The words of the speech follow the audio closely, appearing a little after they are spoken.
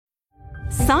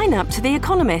Sign up to The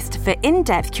Economist for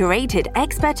in-depth curated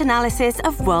expert analysis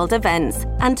of world events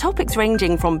and topics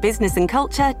ranging from business and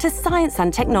culture to science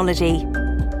and technology.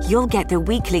 You'll get the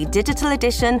weekly digital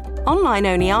edition,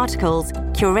 online-only articles,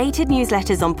 curated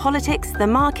newsletters on politics, the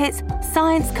markets,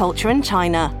 science, culture, and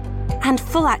China, and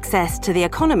full access to The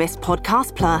Economist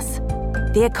Podcast Plus.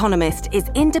 The Economist is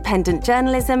independent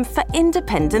journalism for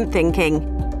independent thinking.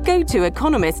 Go to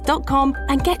economist.com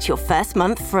and get your first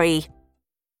month free.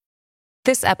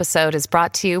 This episode is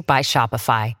brought to you by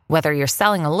Shopify. Whether you're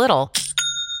selling a little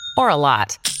or a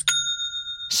lot,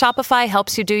 Shopify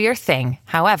helps you do your thing,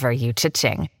 however you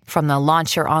cha-ching. From the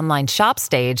launch your online shop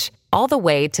stage, all the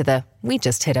way to the we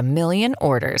just hit 1 million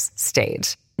orders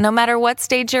stage. No matter what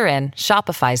stage you're in,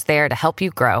 Shopify's there to help you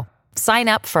grow. Sign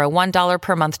up for a $1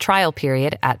 per month trial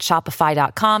period at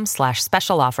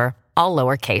shopify.com/special offer, all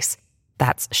lowercase.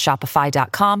 That's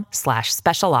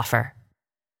shopify.com/special offer.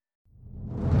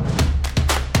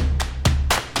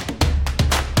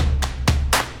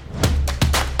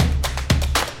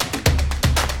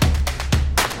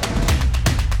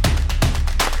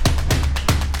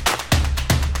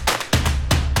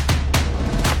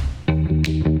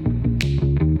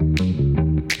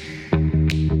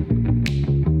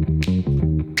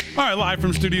 All right, live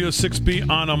from Studio 6B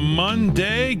on a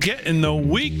Monday, getting the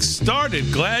week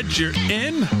started. Glad you're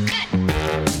in.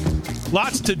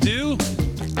 Lots to do.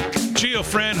 Gio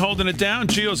Fran holding it down.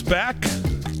 Gio's back.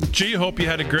 Gio, hope you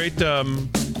had a great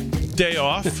day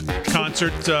off,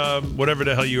 concert, whatever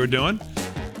the hell you were doing.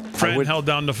 Fran held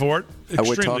down the fort. I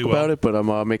would talk about it, but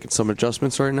I'm making some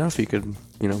adjustments right now. If you could,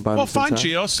 buy me some time. Well, fine,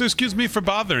 Gio. So excuse me for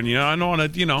bothering you. I don't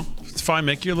want to, it's fine.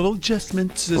 Make your little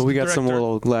adjustments. Well, we got some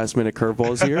little last-minute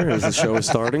curveballs here as the show is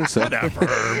starting. So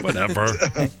whatever.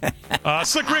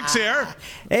 Slick Rick's here.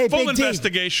 Hey, full Big T.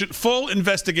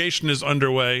 investigation is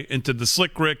underway into the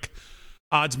Slick Rick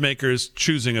odds makers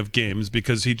choosing of games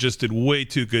because he just did way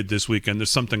too good this weekend.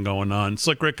 There's something going on.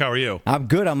 Slick Rick, how are you? I'm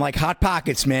good. I'm like Hot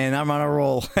Pockets, man. I'm on a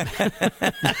roll. I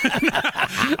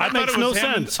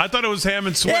thought it was ham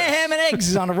and Swiss. Yeah, ham and eggs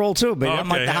is on a roll too, baby. I'm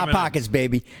like the Hot Pockets,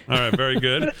 baby. All right, very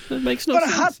good. That makes no sense. But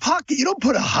a Hot Pocket, you don't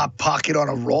put a Hot Pocket on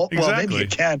a roll. Exactly. Well, maybe you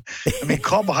can. I mean,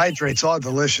 carbohydrates are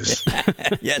delicious.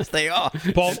 Yes, they are.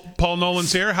 Paul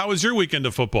Nolan's here. How was your weekend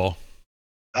of football?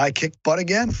 I kicked butt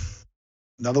again.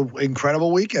 Another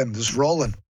incredible weekend, just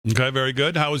rolling. Okay, very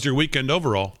good. How was your weekend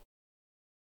overall?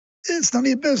 It's none of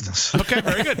your business. Okay,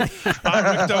 very good.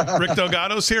 Rick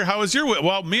Delgado's here. How was your weekend?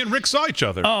 Well, me and Rick saw each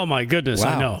other. Oh, my goodness,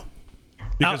 Wow. I know.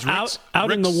 Because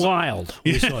Out in the wild.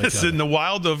 We saw each Yes, other. in the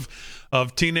wild of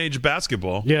teenage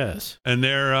basketball. Yes. And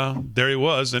there he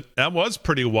was. And that was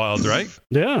pretty wild, right?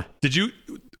 Yeah. Did you...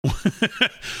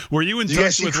 Were you in Do you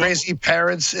guys touch see with crazy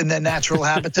parrots in their natural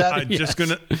habitat?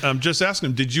 I'm just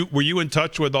asking him. Were you in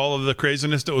touch with all of the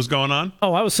craziness that was going on?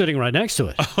 Oh, I was sitting right next to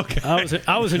it. Okay,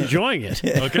 I was enjoying it.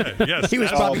 Okay, yes, He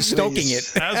was probably stoking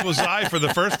it. as was I for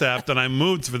the first half. Then I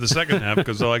moved for the second half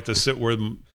because I like to sit where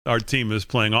our team is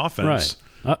playing offense.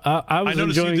 Right. I was I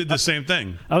noticed enjoying, you did the same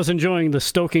thing. I was enjoying the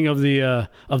stoking of the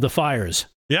fires.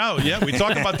 Yeah. We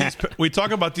talk about these. We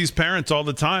talk about these parents all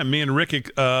the time. Me and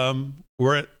Rick,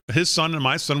 his son and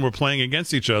my son were playing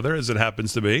against each other, as it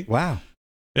happens to be. Wow.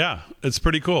 Yeah, it's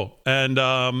pretty cool. And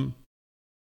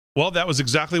well, that was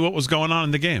exactly what was going on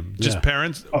in the game. Just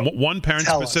parents, one parent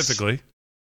specifically.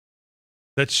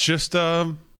 That's just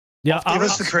Yeah,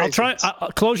 I'll try.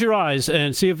 Close your eyes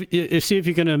and see if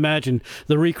you can imagine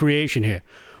the recreation here.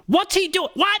 What's he doing?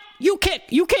 What? You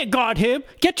can't guard him.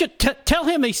 Tell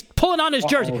him he's pulling on his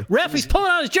jersey. Ref, he's pulling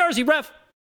on his jersey. Ref.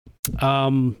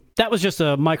 That was just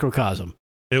a microcosm.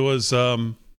 It was.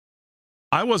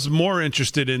 I was more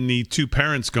interested in the two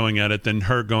parents going at it than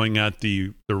her going at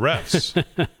the refs.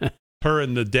 Her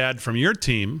and the dad from your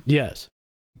team. Yes.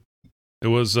 It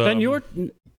was. And your.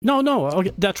 No.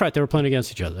 Okay, that's right. They were playing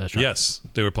against each other. That's right. Yes,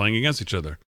 they were playing against each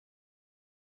other.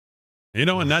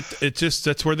 And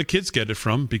that's where the kids get it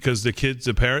from because the kids,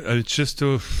 the parent, it's just,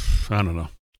 I don't know.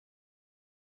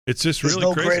 It's just There's really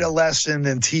no crazy. greater lesson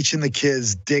than teaching the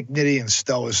kids dignity and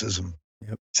stoicism.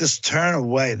 Yep. Just turn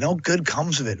away. No good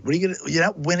comes of it. What are you gonna? You're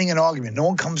not winning an argument. No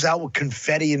one comes out with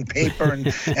confetti and paper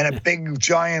and a big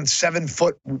giant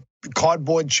 7-foot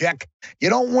cardboard check. You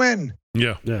don't win.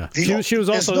 Yeah. She was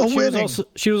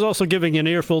also giving an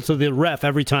earful to the ref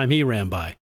every time he ran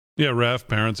by. Yeah, ref,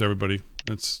 parents, everybody.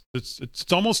 It's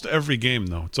almost every game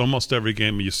though. It's almost every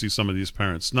game you see some of these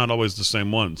parents. Not always the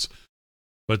same ones,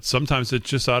 but sometimes it's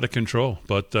just out of control.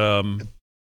 But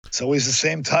it's always the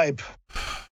same type.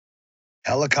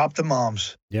 Helicopter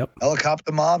moms. Yep.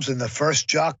 Helicopter moms and the first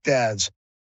jock dads.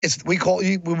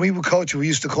 When we were coaching, we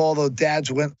used to call the dads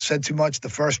who said too much the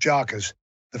first jockers.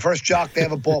 The first jock they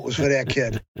ever bought was for their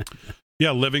kid.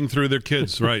 Yeah, living through their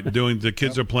kids, right? The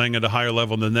kids are playing at a higher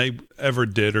level than they ever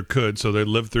did or could, so they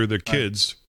live through their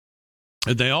kids.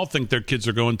 And they all think their kids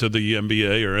are going to the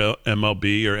NBA or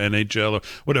MLB or NHL or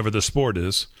whatever the sport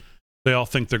is. They all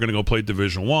think they're going to go play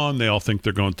Division I. They all think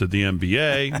they're going to the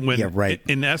NBA. When yeah, right.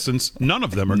 in essence, none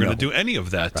of them are going to do any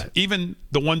of that. Right. Even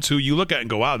the ones who you look at and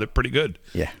go, wow, they're pretty good.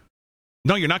 Yeah.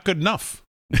 No, you're not good enough.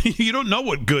 You don't know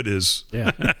what good is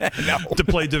to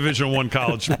play Division I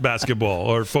college basketball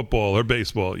or football or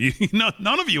baseball.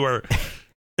 None of you are.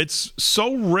 It's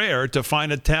so rare to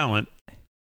find a talent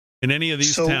in any of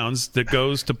these towns that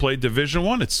goes to play Division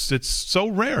I. It's so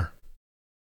rare.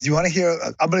 Do you want to hear?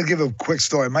 I'm going to give a quick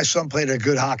story. My son played a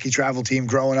good hockey travel team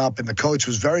growing up, and the coach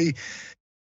was very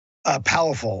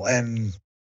powerful and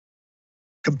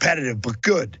competitive, but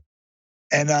good.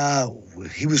 And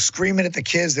he was screaming at the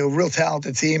kids. They were a real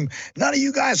talented team. None of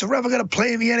you guys are ever going to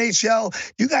play in the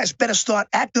NHL. You guys better start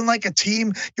acting like a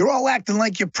team. You're all acting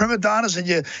like you're prima donnas and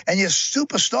you're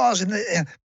superstars.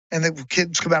 And the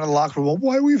kids come out of the locker room. Well,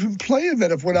 why are we even playing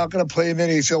that if we're not going to play in the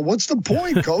NHL? What's the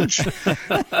point, coach?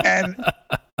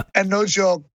 and no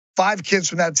joke, 5 kids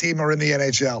from that team are in the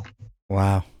NHL.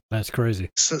 Wow. That's crazy.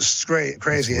 So it's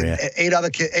crazy. And 8 other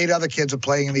kids are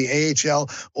playing in the AHL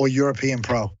or European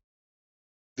Pro.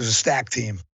 There's a stacked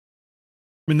team.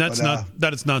 I mean, that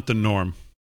is not the norm.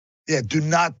 Yeah, do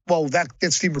not. Well, that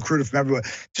gets team recruited from everywhere.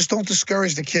 Just don't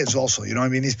discourage the kids. Also, you know what I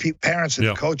mean? These parents and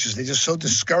the coaches, they're just so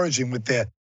discouraging with their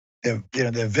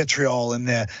vitriol and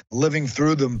their living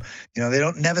through them. You know, they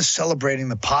don't never celebrating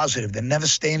the positive. They're never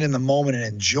staying in the moment and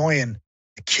enjoying.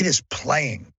 The kid is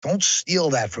playing. Don't steal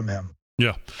that from him.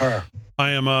 Yeah, her.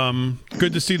 I am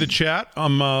good to see the chat.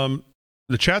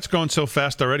 The chat's going so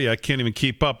fast already, I can't even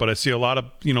keep up. But I see a lot of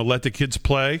let the kids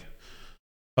play.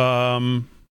 Yeah,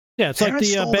 it's like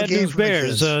the Bad News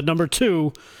Bears, number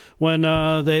 2, when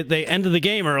they ended the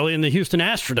game early in the Houston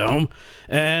Astrodome,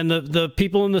 and the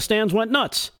people in the stands went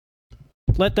nuts.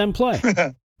 Let them play.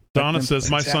 Donna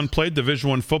says, my son played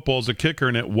Division I football as a kicker,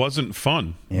 and it wasn't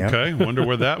fun. Yep. Okay, wonder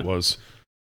where that was.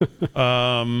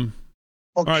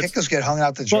 Well, kickers get hung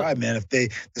out to dry, man. If they're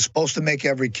supposed to make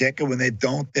every kick, and when they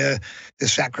don't, they're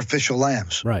sacrificial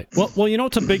lambs. Right. Well, you know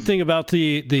what's a big thing about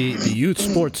the youth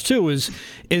sports too is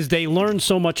they learn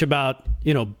so much about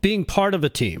being part of a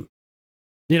team.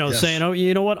 Saying, oh,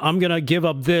 you know what, I'm going to give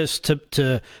up this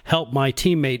to help my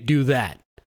teammate do that.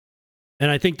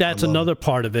 And I think that's another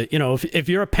part of it. If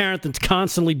you're a parent that's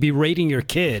constantly berating your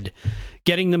kid,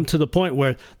 getting them to the point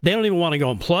where they don't even want to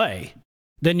go and play,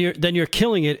 then you're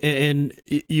killing it, and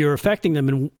you're affecting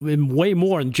them in way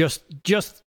more than just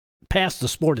past the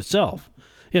sport itself.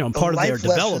 Part of their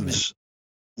development.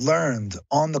 Learned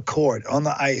on the court, on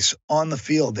the ice, on the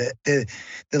field. They're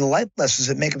the life lessons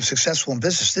that make them successful in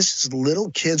business. This is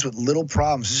little kids with little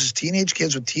problems. This is teenage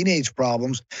kids with teenage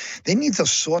problems. They need to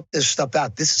sort this stuff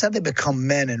out. This is how they become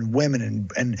men and women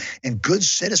and good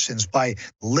citizens, by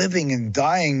living and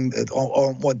dying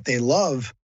on what they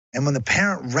love. And when the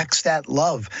parent wrecks that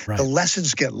love, the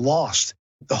lessons get lost.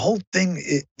 The whole thing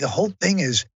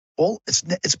is,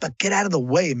 it's about get out of the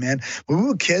way, man. When we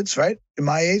were kids, right, in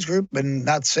my age group, and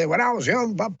not say when I was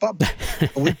young,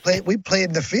 we played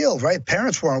in the field, right?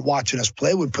 Parents weren't watching us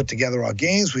play. We'd put together our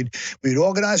games. We'd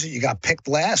organize it. You got picked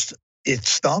last. It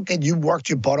stunk, and you worked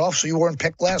your butt off so you weren't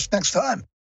picked last next time.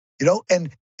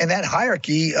 And that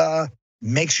hierarchy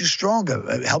makes you stronger.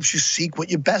 It helps you seek what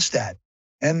you're best at.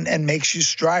 And makes you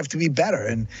strive to be better.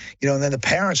 And, and then the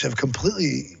parents have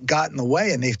completely gotten in the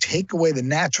way, and they take away the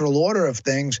natural order of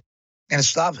things, and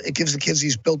it gives the kids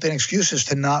these built-in excuses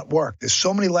to not work. There's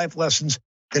so many life lessons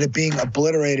that are being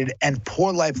obliterated, and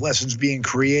poor life lessons being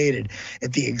created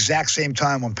at the exact same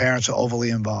time when parents are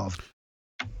overly involved.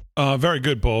 Very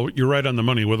good, Bo. You're right on the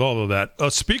money with all of that.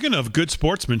 Speaking of good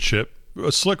sportsmanship,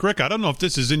 Slick Rick, I don't know if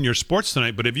this is in your sports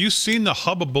tonight, but have you seen the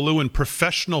hubbubaloo in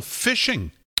professional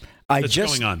fishing?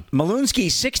 Going on? Malunsky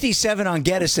 67 on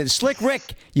Getter said, Slick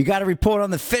Rick, you got to report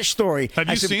on the fish story. Have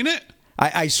you seen it?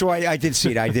 I did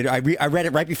see it. I did. I read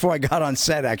it right before I got on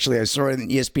set, actually. I saw it on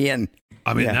ESPN.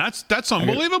 I mean, that's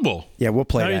unbelievable. Yeah, we'll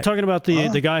play that. Are you talking about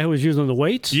the guy who was using the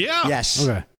weights? Yeah. Yes.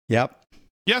 Okay. Yep.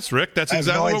 Yes, Rick, that's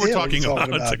exactly what we're talking about.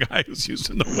 It's a guy who's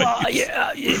using the weights. Well,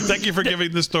 yeah. Thank you for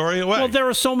giving the story away. Well, there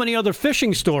are so many other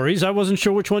fishing stories. I wasn't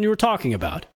sure which one you were talking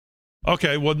about.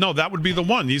 Okay, well, no, that would be the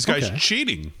one. These guys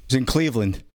cheating. It's in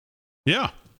Cleveland.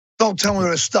 Yeah. Don't tell me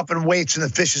they're stuffing weights in the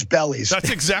fish's bellies. That's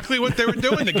exactly what they were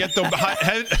doing to get the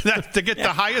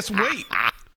highest weight.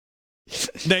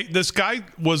 This guy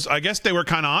was, I guess they were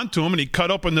kind of onto him, and he cut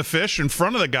open the fish in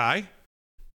front of the guy,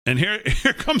 and here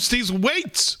comes these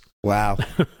weights. Wow.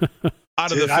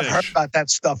 out of Dude, the I've fish. heard about that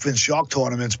stuff in shark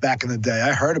tournaments back in the day.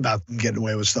 I heard about them getting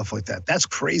away with stuff like that. That's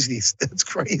crazy. That's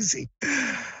crazy.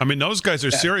 I mean, those guys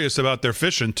are serious about their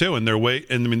fishing too, and their weight.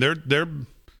 And I mean, they're.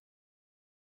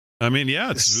 I mean,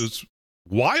 yeah, it's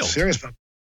wild. Serious about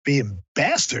being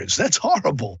bastards. That's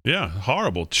horrible. Yeah,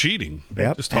 horrible cheating.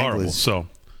 Yep, Just horrible. anglers. So,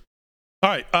 all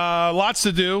right, lots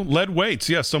to do. Lead weights.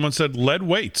 Yes, someone said lead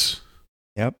weights.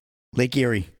 Yep. Lake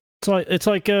Erie. It's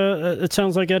like it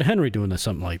sounds like Ed Henry doing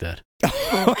something like that.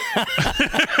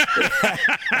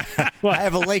 I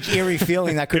have a Lake Erie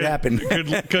feeling that could happen.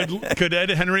 Could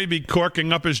Ed Henry be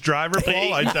corking up his driver,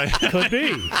 Paul? Could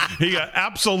be. He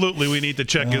absolutely. We need to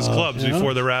check his clubs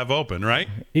before the RAV Open, right?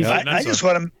 I just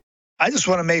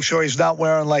want to make sure he's not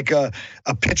wearing like a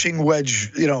pitching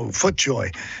wedge,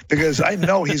 FootJoy, because I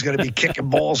know he's going to be kicking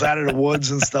balls out of the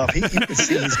woods and stuff. You can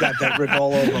see he's got that written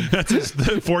all over him. That's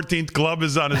the 14th glove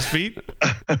is on his feet.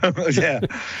 Yeah.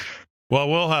 Well,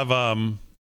 we'll have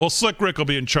Slick Rick will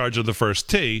be in charge of the first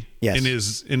tee in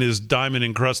his diamond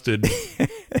encrusted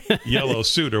yellow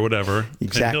suit or whatever.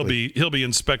 Exactly. And he'll be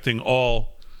inspecting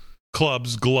all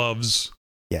clubs, gloves.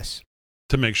 Yes.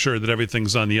 To make sure that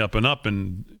everything's on the up and up.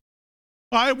 And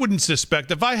I wouldn't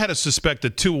suspect, if I had to suspect the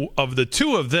two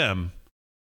of them.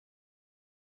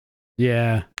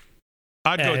 Yeah.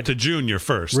 I'd go to Junior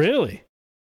first. Really?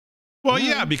 Well,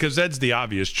 yeah, because Ed's the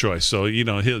obvious choice. So,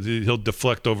 he'll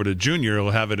deflect over to Junior.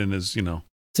 He'll have it in his,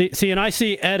 See, and I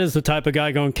see Ed as the type of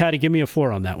guy going, Caddy, give me a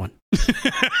 4 on that one.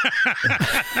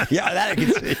 Yeah, that I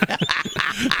can see.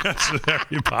 That's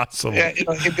very possible. Yeah,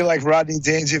 he'd be like Rodney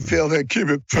Dangerfield, keep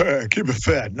it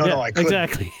fair. No, I couldn't.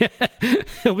 Exactly.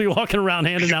 He'll be walking around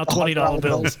handing out $20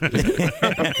 bills.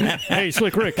 Hey,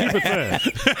 Slick Rick, keep it fair.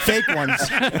 Fake ones.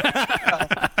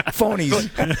 Phonies.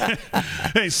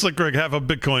 Hey, Slick Rick, have a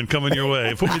Bitcoin coming your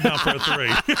way. Put me down for a 3.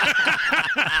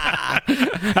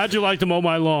 How'd you like to mow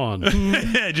my lawn?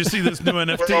 Yeah, did you see this new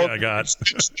NFT I got?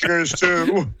 Stickers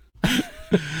too.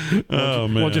 Oh,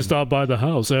 man. Why don't you stop by the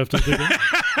house after the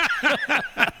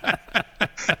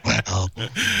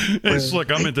Hey,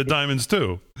 Slick, I'm into diamonds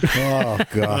too. Oh,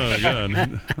 God.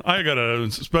 God. I got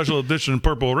a special edition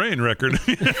Purple Rain record.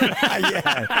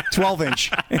 Yeah,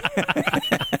 12-inch.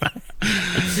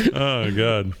 Oh,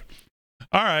 God.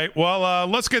 All right. Well,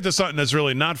 let's get to something that's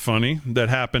really not funny that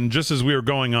happened just as we were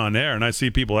going on air, and I see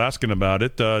people asking about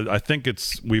it. I think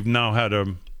we've now had a...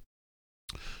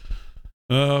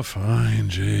 fine,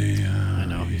 Jay. I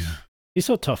know. He's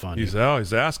so tough on you. He's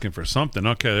always asking for something.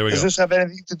 Okay, there we go. Does this have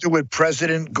anything to do with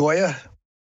President Goya?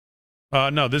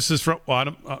 No, this is from...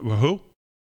 who?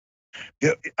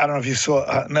 Yeah, I don't know if you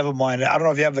saw... never mind. I don't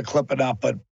know if you have the clip or not,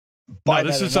 but... No,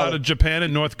 this is out of Japan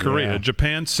and North Korea. Yeah.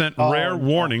 Japan sent rare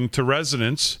warning to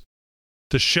residents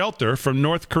to shelter from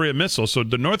North Korea missiles. So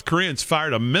the North Koreans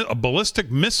fired a ballistic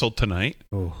missile tonight.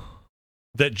 Oh.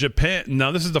 That Japan...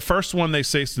 Now, this is the first one they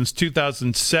say since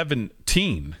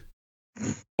 2017.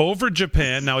 Over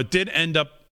Japan. Now, it did end up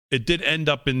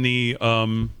in the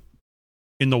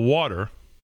water.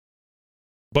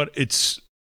 But it's...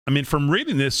 I mean, from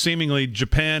reading this, seemingly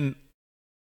Japan...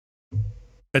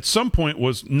 at some point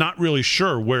was not really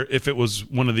sure if it was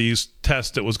one of these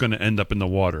tests that was going to end up in the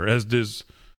water as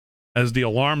the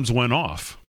alarms went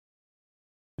off.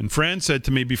 And Fran said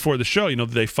to me before the show,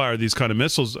 they fire these kind of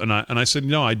missiles. And I said,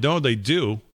 no, I know they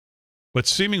do. But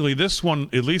seemingly this one,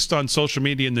 at least on social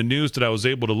media and the news that I was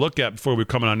able to look at before we were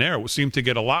coming on air, seemed to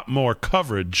get a lot more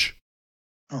coverage.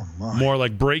 Oh, my. More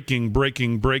like breaking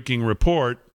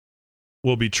report.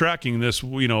 We'll be tracking this.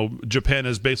 Japan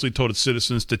has basically told its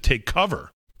citizens to take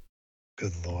cover.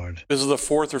 Good Lord. This is the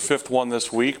 4th or 5th one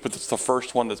this week, but it's the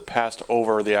first one that's passed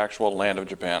over the actual land of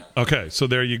Japan. Okay, so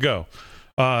there you go.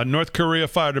 North Korea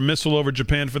fired a missile over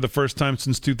Japan for the first time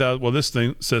since 2000. Well, this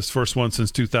thing says first one since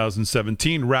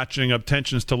 2017, ratcheting up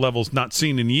tensions to levels not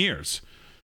seen in years.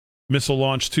 Missile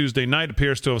launched Tuesday night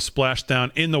appears to have splashed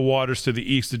down in the waters to the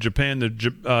east of Japan.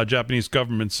 The Japanese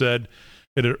government said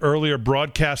it had earlier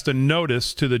broadcast a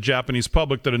notice to the Japanese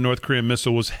public that a North Korean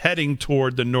missile was heading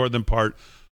toward the northern part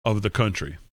of the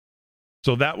country.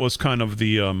 So that was kind of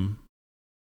the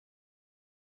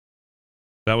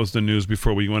that was the news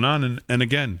before we went on. And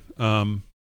again,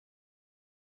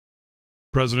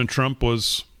 President Trump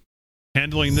was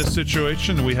handling this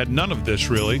situation, and we had none of this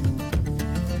really.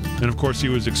 And of course, he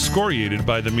was excoriated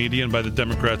by the media and by the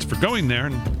Democrats for going there.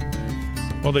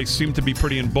 And well, they seem to be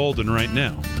pretty emboldened right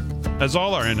now, as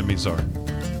all our enemies are.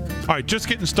 All right, just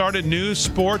getting started. News,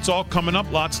 sports, all coming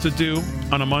up. Lots to do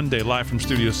on a Monday, live from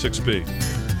Studio 6B.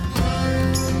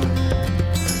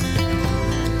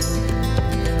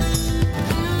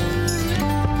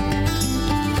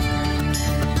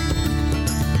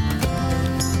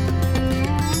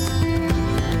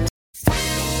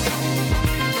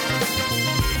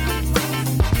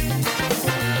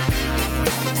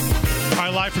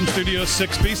 Live from Studio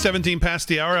 6B, 17 past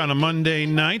the hour on a Monday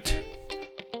night.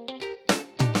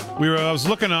 I was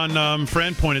looking on,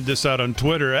 Fran pointed this out on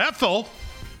Twitter. Ethel.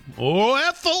 Oh,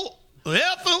 Ethel.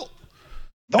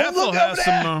 Don't look over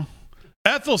there.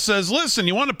 Ethel says, listen,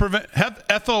 you want to prevent...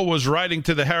 Ethel was writing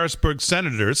to the Harrisburg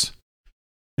Senators,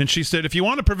 and she said, if you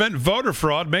want to prevent voter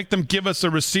fraud, make them give us a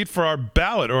receipt for our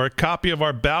ballot or a copy of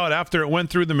our ballot after it went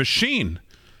through the machine.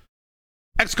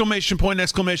 Exclamation point,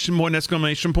 exclamation point,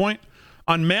 exclamation point.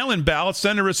 On mail-in ballots,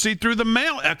 send a receipt through the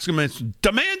mail, exclamation.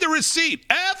 Demand a receipt,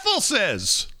 Ethel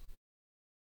says.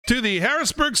 To the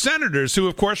Harrisburg Senators, who,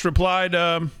 of course, replied,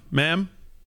 ma'am,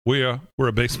 we're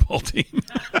a baseball team.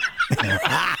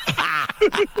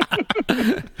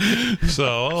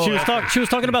 So she was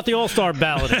talking about the All-Star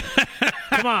ballot.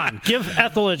 Come on, give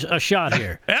Ethel a shot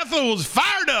here. Ethel was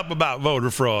fired up about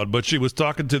voter fraud, but she was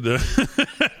talking to the...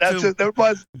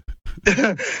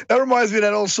 That reminds me of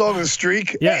that old song, The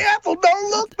Streak. Yeah. Hey, Ethel, don't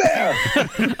look there.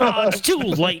 Oh, it's too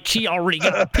late. She already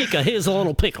got a pick of his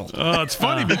little pickle. It's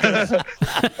funny because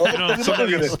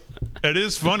it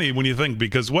is funny when you think,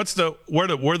 because we have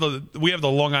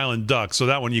the Long Island Ducks, so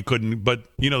that one you couldn't, but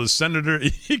the senator,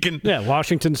 he can. Yeah,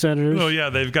 Washington Senators. Oh yeah,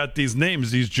 they've got these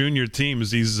names, these junior teams,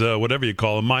 these whatever you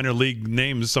call them, minor league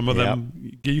names. Some of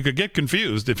them you could get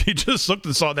confused if you just looked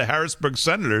and saw the Harrisburg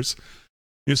Senators.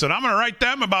 You said, I'm going to write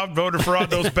them about voter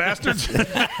fraud, those bastards.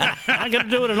 I'm going to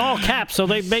do it in all caps so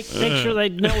they make sure they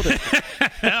know it.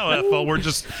 Hell, Ethel, we're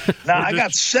just... I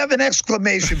got 7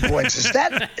 exclamation points. Does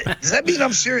that mean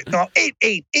I'm serious? No,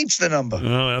 8. 8's the number.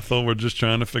 Oh, Ethel, we're just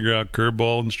trying to figure out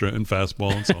curveball and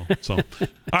fastball and so.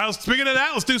 All right, speaking of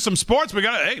that, let's do some sports. We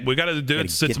got to do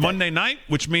it. It's Monday night,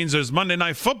 which means there's Monday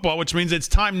Night Football, which means it's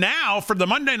time now for the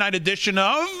Monday night edition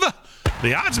of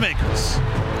The Odds Makers.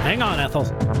 Hang on, Ethel.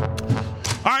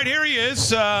 All right, here he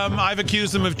is. I've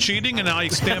accused him of cheating, and I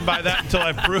stand by that until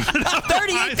I've proven it.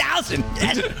 38,000.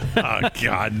 Oh,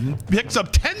 God. Picks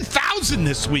up 10,000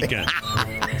 this weekend.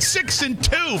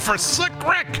 6-2 for Slick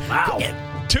Rick. Wow.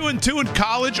 2-2 in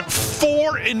college,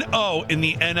 4-0 in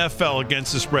the NFL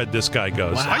against the spread. This guy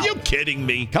goes. Wow. Are you kidding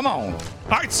me? Come on. All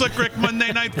right, Slick Rick,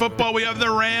 Monday Night Football. We have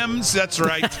the Rams. That's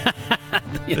right.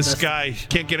 This guy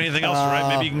can't get anything else right.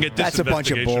 Maybe you can get this That's a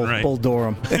bunch of bull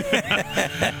Durham.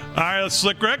 All right,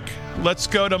 Slick Rick. Let's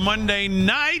go to Monday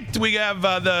night. We have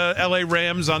the LA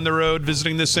Rams on the road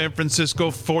visiting the San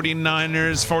Francisco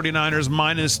 49ers. 49ers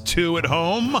 -2 at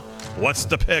home. What's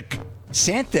the pick?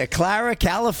 Santa Clara,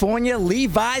 California,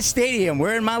 Levi's Stadium.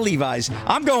 We're in my Levi's.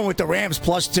 I'm going with the Rams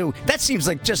 +2. That seems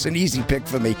like just an easy pick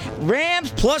for me.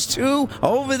 Rams +2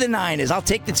 over the Niners. I'll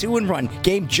take the 2 and run.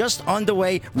 Game just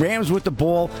underway. Rams with the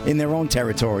ball in their own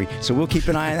territory. So we'll keep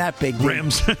an eye on that big game.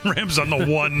 Rams on the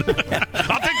 1.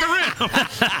 I'll take the Rams.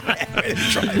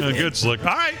 Good, Slick.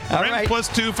 All right. Rams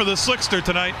 +2 for the Slickster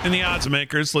tonight in the Odds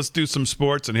Makers. Let's do some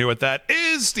sports and hear what that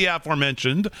is. The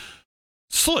aforementioned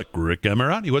Slick Rick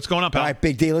Emirati. What's going on, pal? All right,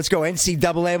 big deal. Let's go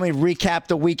NCAA. Let me recap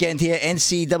the weekend here.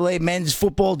 NCAA Men's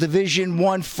Football Division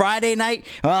 1 Friday night.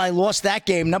 Well, I lost that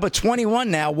game. Number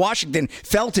 21 now. Washington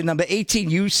fell to number 18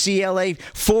 UCLA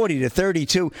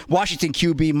 40-32. Washington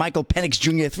QB Michael Penix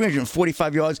Jr.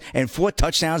 345 yards and 4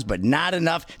 touchdowns, but not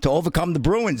enough to overcome the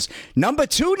Bruins. Number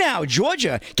 2 now.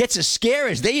 Georgia gets a scare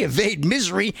as they evade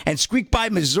misery and squeak by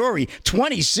Missouri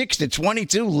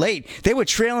 26-22 late. They were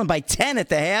trailing by 10 at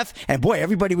the half, and boy,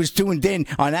 everybody was tuned in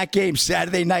on that game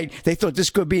Saturday night. They thought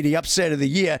this could be the upset of the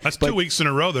year. That's 2 weeks in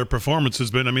a row their performance has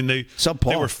been. I mean, they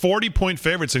were 40-point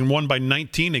favorites and won by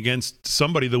 19 against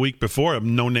somebody the week before, a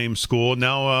no-name school.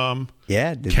 Now,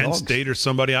 Kent State or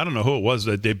somebody, I don't know who it was.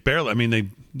 They barely, I mean, they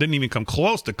didn't even come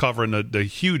close to covering the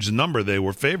huge number they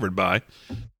were favored by.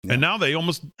 Yeah. And now they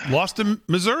almost lost to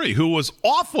Missouri, who was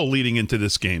awful leading into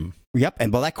this game. Yep,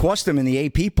 and well, that cost them in the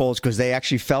AP polls because they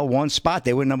actually fell 1 spot.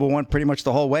 They were number 1 pretty much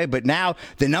the whole way, but now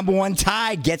the number 1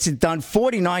 Tide gets it done,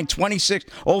 49-26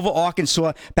 over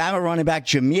Arkansas. Bama running back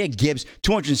Jahmyr Gibbs,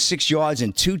 206 yards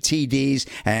and 2 TDs,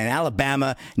 and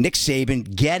Alabama, Nick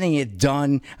Saban getting it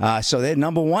done. So they're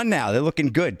number 1 now. They're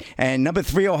looking good. And number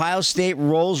 3, Ohio State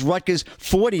rolls Rutgers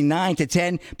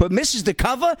 49-10, but misses the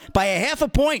cover by a half a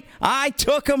point. I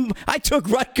took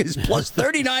Rutgers plus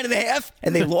 39.5,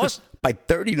 and they lost by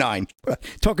 39.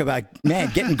 Talk about,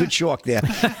 man, getting good chalk there.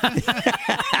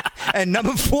 And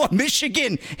number 4,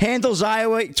 Michigan handles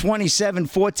Iowa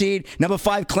 27-14. Number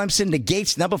 5, Clemson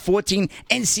negates number 14,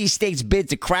 NC State's bid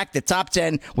to crack the top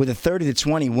 10 with a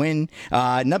 30-20 win.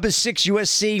 Number 6,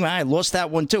 USC. I lost that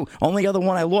one too. Only other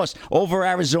one I lost over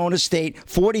Arizona State,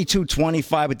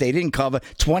 42-25, but they didn't cover.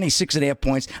 26.5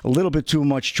 points, a little bit too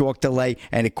much chalk delay,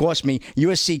 and it cost me.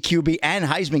 USC QB and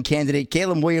Heisman candidate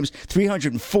Caleb Williams,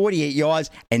 348 yards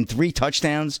and 3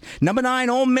 touchdowns. Number 9,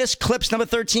 Ole Miss clips number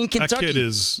 13, Kentucky.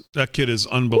 That kid is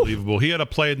unbelievable. He had a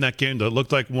play in that game that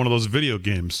looked like one of those video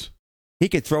games. He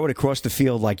could throw it across the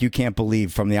field like you can't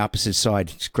believe from the opposite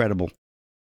side. It's incredible.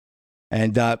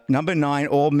 And number 9,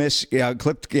 Ole Miss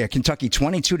clipped Kentucky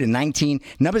 22-19.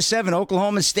 Number 7,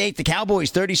 Oklahoma State, the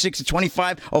Cowboys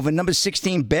 36-25 over number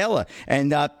 16 Baylor. And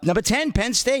number 10,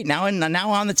 Penn State now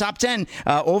on the top 10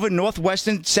 over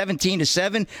Northwestern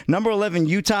 17-7. Number 11,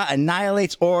 Utah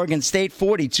annihilates Oregon State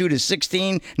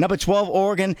 42-16. Number 12,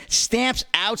 Oregon stamps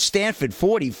out Stanford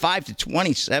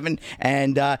 45-27.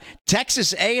 And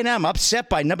Texas A&M upset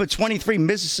by number 23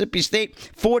 Mississippi State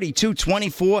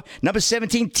 42-24. Number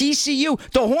 17, TCU.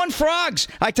 The Horned Frogs.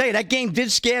 I tell you, that game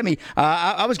did scare me.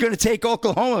 I was going to take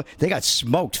Oklahoma. They got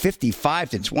smoked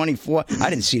 55-24. I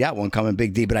didn't see that one coming,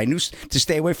 Big D, but I knew to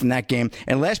stay away from that game.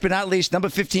 And last but not least, number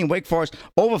 15, Wake Forest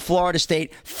over Florida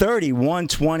State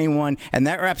 31-21. And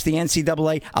that wraps the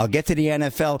NCAA. I'll get to the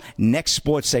NFL next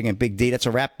sports segment, Big D. That's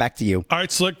a wrap. Back to you. All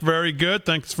right, Slick. Very good.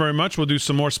 Thanks very much. We'll do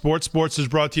some more sports. Sports is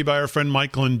brought to you by our friend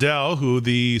Mike Lindell, who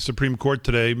the Supreme Court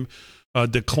today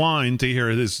declined to hear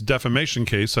his defamation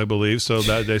case, I believe, so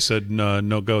that they said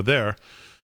no go there,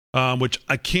 which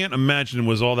I can't imagine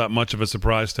was all that much of a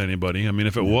surprise to anybody. I mean,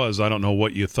 if it was, I don't know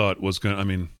what you thought was going to, I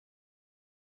mean,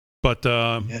 but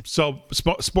so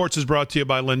sports is brought to you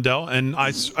by Lindell, and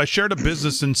I shared a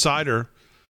Business Insider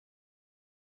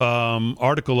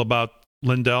article about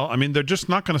Lindell. I mean, they're just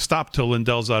not going to stop till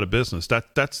Lindell's out of business.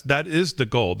 That is the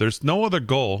goal. There's no other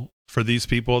goal for these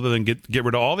people other than get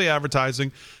rid of all the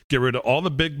advertising, get rid of all the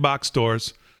big box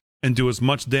stores, and do as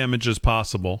much damage as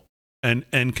possible, and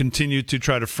continue to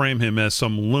try to frame him as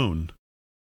some loon.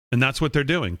 And that's what they're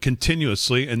doing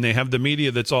continuously, and they have the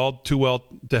media that's all too well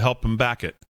to help him back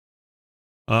it.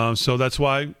 So that's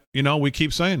why, we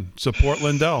keep saying support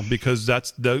Lindell, because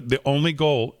that's the only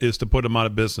goal is to put him out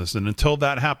of business. And until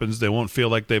that happens, they won't feel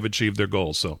like they've achieved their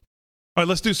goals. So, all right,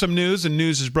 let's do some news, and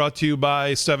news is brought to you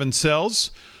by 7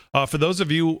 Cells. For those of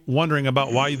you wondering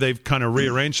about why they've kind of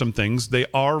rearranged some things, they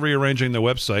are rearranging their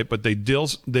website, but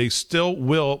they still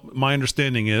will, my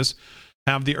understanding is,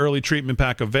 have the early treatment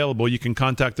pack available. You can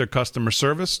contact their customer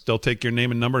service. They'll take your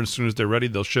name and number, and as soon as they're ready,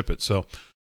 they'll ship it. So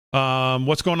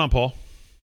what's going on, Paul?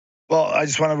 Well, I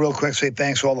just want to real quick say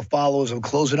thanks to all the followers. I'm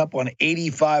closing up on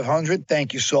 8,500.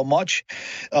 Thank you so much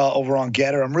over on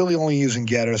Getter. I'm really only using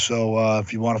Getter, so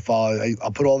if you want to follow,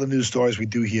 I'll put all the news stories we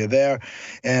do here there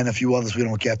and a few others we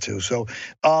don't get to. So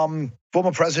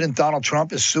former President Donald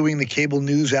Trump is suing the cable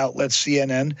news outlet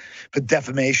CNN for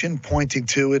defamation, pointing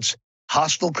to its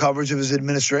hostile coverage of his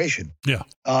administration. Yeah.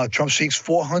 Trump seeks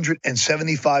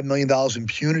 $475 million in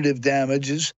punitive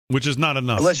damages. Which is not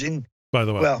enough, alleging, by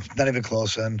the way. Well, not even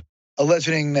close, and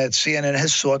alleging that CNN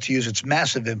has sought to use its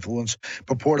massive influence,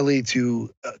 purportedly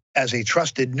as a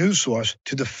trusted news source,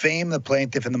 to defame the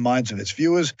plaintiff in the minds of its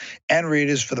viewers and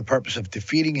readers for the purpose of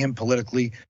defeating him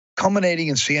politically, culminating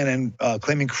in CNN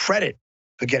claiming credit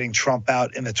for getting Trump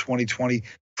out in the 2020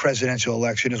 presidential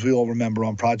election, as we all remember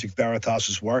on Project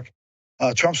Veritas's work.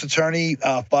 Trump's attorney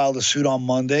filed a suit on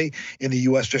Monday in the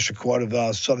U.S. District Court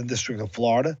of Southern District of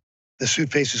Florida. The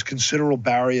suit faces considerable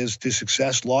barriers to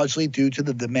success, largely due to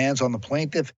the demands on the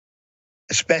plaintiff,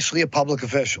 especially a public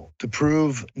official. To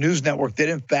prove News Network did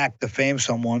in fact defame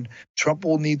someone, Trump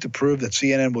will need to prove that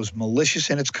CNN was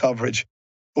malicious in its coverage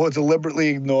or deliberately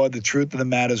ignored the truth of the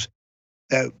matters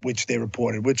that which they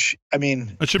reported, which, I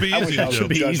mean... It should be easy to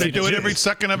do. They do it every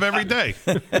second of every day.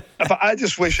 I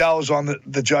just wish I was on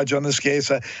the judge on this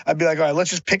case. I'd be like, all right, let's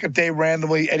just pick a day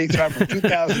randomly anytime from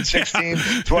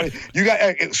 2016, 20. You got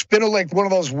spin like one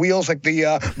of those wheels, like the...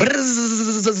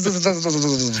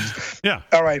 Yeah.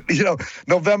 All right,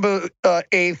 November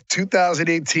 8th,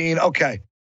 2018. Okay.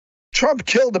 Trump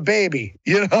killed a baby,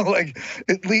 like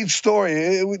it leads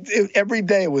story. Every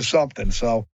day was something.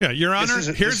 So yeah, Your Honor,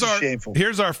 here's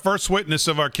our first witness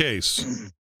of our case.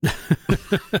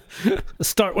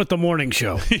 Start with the morning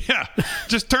show. Yeah,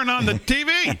 just turn on the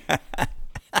TV.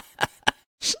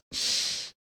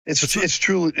 It's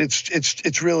true.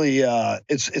 It's really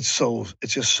it's just so. It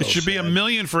should be $1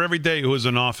 million for every day who is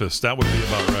in office. That would be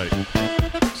about right.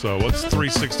 So what's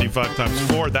 365 times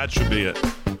 4? That should be it.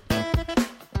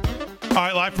 All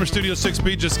right, live from Studio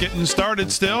 6B, just getting started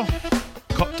still.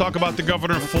 talk about the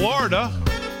governor of Florida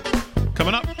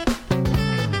coming up.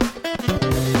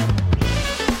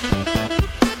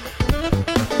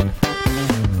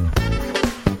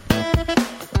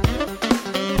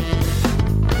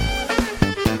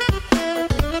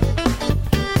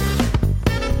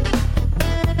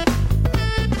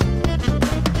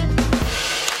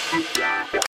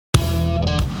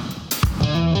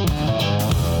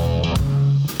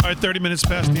 All right, 30 minutes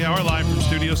past the hour, live from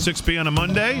Studio 6B on a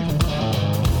Monday.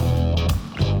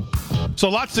 So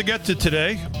lots to get to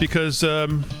today because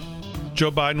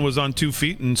Joe Biden was on 2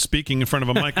 feet and speaking in front of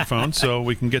a microphone, so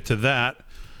we can get to that.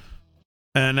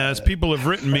 And as people have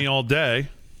written me all day,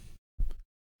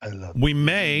 we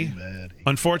may,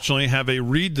 unfortunately, have a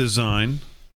redesign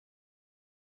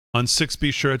on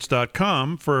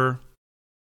 6bshirts.com for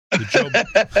the Joe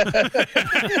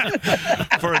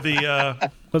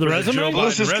for the resume? Joe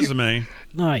Biden resume.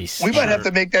 Nice. We might have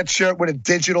to make that shirt with a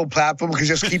digital platform because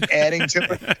just keep adding to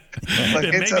it. Like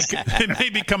It may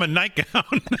become a nightgown.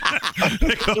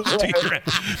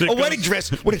 A wedding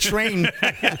dress with a train.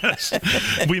 Yes.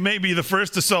 We may be the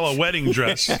first to sell a wedding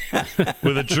dress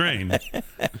with a train.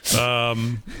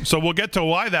 So we'll get to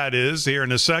why that is here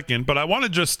in a second. But I want to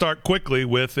just start quickly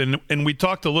with, and we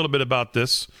talked a little bit about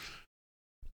this.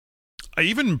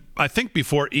 I think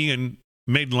before Ian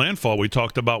made landfall, we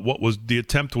talked about what was the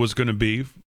attempt was going to be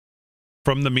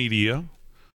from the media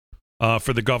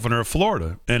for the governor of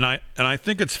Florida. And I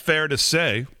think it's fair to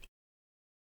say,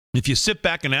 if you sit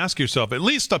back and ask yourself, at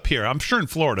least up here, I'm sure in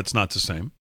Florida it's not the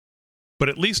same, but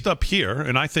at least up here,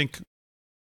 and I think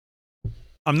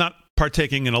I'm not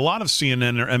partaking in a lot of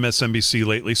CNN or MSNBC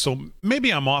lately, so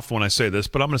maybe I'm off when I say this,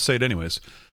 but I'm going to say it anyways.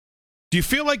 Do you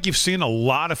feel like you've seen a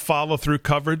lot of follow-through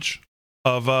coverage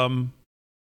of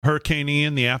Hurricane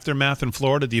Ian, the aftermath in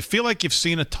Florida? Do you feel like you've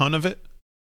seen a ton of it?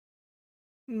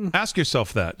 Ask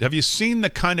yourself that. Have you seen the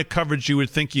kind of coverage you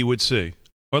would think you would see?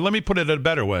 Or let me put it a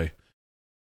better way.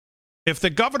 If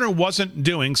the governor wasn't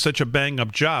doing such a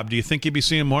bang-up job, do you think you'd be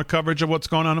seeing more coverage of what's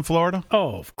going on in Florida?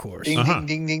 Oh, of course. Ding, ding,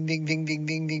 ding, ding, ding, ding, ding,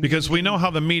 ding, ding. Because we know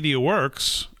how the media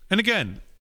works. And again,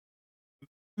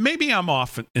 maybe I'm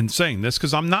off in saying this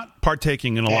because I'm not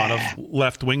partaking in a lot of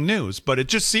left-wing news, but it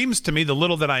just seems to me, the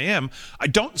little that I am, I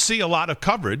don't see a lot of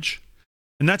coverage,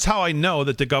 and that's how I know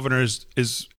that the governor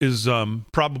is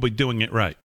probably doing it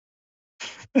right.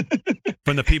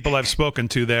 From the people I've spoken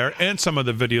to there and some of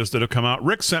the videos that have come out.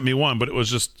 Rick sent me one, but it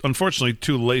was just unfortunately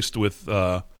too laced with...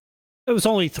 It was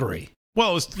only 3.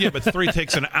 Well, but 3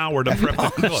 takes an hour to prep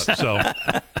the clip,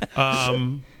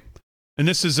 so... And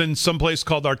this is in some place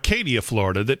called Arcadia,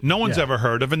 Florida, that no one's ever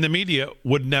heard of, and the media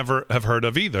would never have heard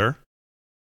of either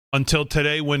until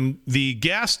today when the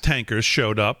gas tankers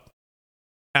showed up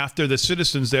after the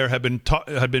citizens there had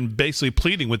been basically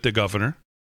pleading with the governor,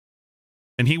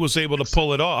 and he was able to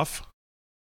pull it off.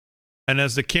 And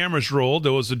as the cameras rolled,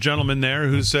 there was a gentleman there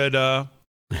who said, I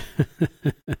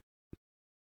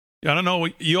don't know,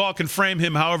 you all can frame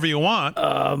him however you want,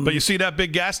 but you see that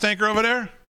big gas tanker over there?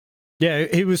 Yeah,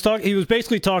 he was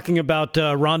basically talking about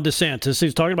Ron DeSantis. He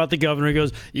was talking about the governor. He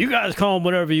goes, "You guys call him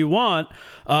whatever you want."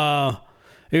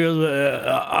 He goes,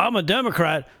 "I'm a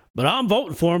Democrat, but I'm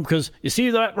voting for him because you see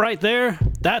that right there.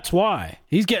 That's why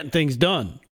he's getting things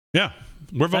done." Yeah,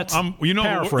 we're voting.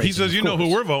 He says, "You know who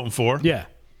we're voting for." Yeah.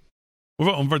 We're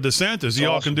voting for DeSantis. You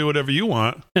all can do whatever you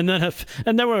want. And then,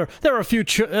 there were a few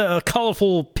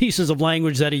colorful pieces of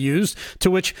language that he used,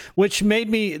 to which made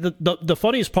me the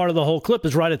funniest part of the whole clip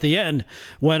is right at the end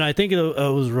when I think it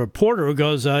was a reporter who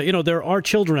goes, there are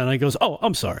children, and he goes, "Oh,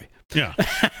 I'm sorry." Yeah.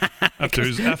 After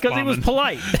he's F-bombing. Because he was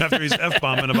polite. After he's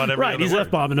F-bombing about every right, other he's word.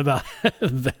 F-bombing about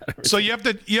that. So you have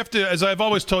to, as I've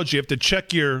always told you, you have to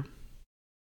check your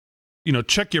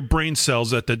brain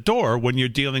cells at the door when you're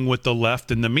dealing with the left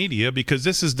and the media, because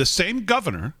this is the same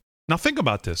governor. Now think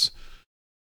about this.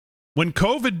 When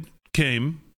COVID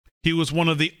came, he was one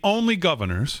of the only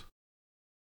governors,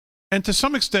 and to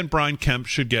some extent Brian Kemp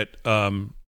should get,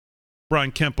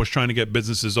 Brian Kemp was trying to get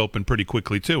businesses open pretty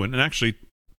quickly too, and actually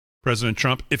President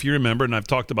Trump, if you remember, and I've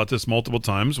talked about this multiple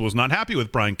times, was not happy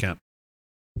with Brian Kemp.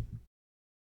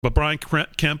 But Brian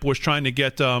Kemp was trying to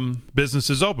get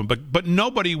businesses open. But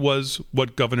nobody was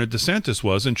what Governor DeSantis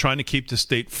was in trying to keep the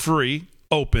state free,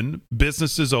 open,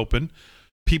 businesses open,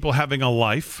 people having a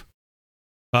life,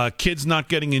 kids not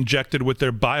getting injected with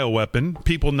their bioweapon,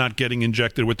 people not getting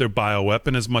injected with their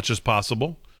bioweapon as much as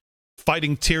possible,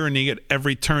 fighting tyranny at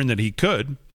every turn that he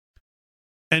could.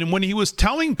 And when he was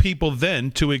telling people then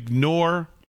to ignore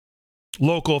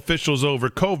local officials over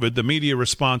COVID, the media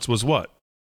response was what?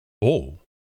 Oh.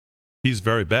 He's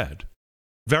very bad.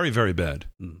 Very, very bad.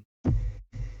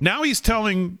 Now he's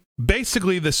telling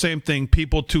basically the same thing,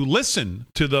 people to listen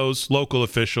to those local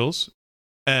officials,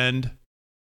 and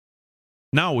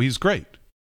now he's great.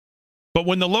 But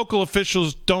when the local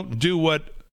officials don't do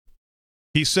what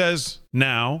he says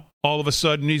now, all of a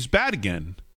sudden he's bad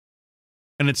again.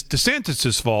 And it's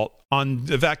DeSantis' fault on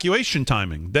evacuation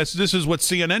timing. This is what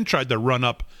CNN tried to run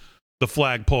up the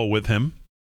flagpole with him.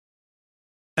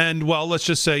 And, well, let's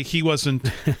just say he wasn't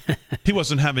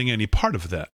having any part of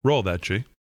that. Roll that, G.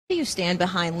 Do you stand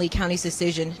behind Lee County's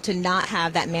decision to not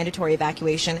have that mandatory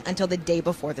evacuation until the day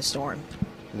before the storm?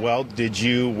 Well,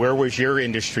 where was your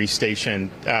industry station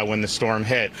when the storm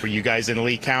hit? Were you guys in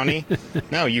Lee County?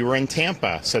 No, you were in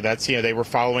Tampa. So that's, they were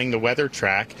following the weather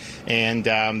track, and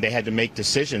they had to make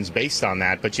decisions based on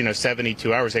that. But,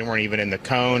 72 hours, they weren't even in the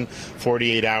cone.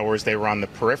 48 hours, they were on the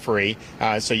periphery.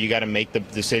 So you got to make the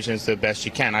decisions the best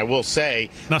you can. I will say,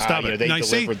 now stop it. They now,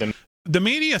 delivered them. The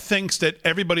media thinks that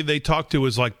everybody they talk to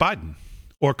is like Biden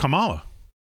or Kamala.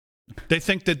 They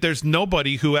think that there's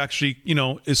nobody who actually,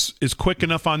 is quick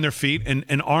enough on their feet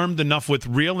and armed enough with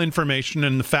real information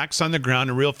and the facts on the ground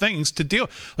and real things to deal.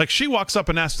 Like, she walks up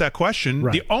and asks that question.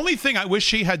 Right. The only thing I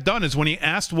wish he had done is when he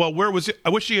asked, well, where was it?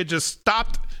 I wish he had just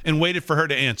stopped and waited for her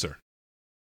to answer.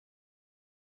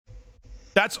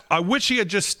 I wish he had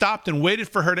just stopped and waited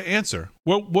for her to answer.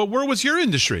 Well, where was your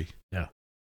industry? Yeah.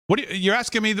 You're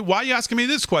asking me? Why are you asking me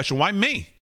this question? Why me?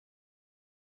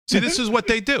 See, this is what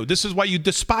they do. This is why you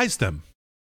despise them.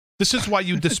 This is why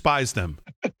you despise them.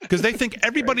 Because they think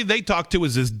everybody they talk to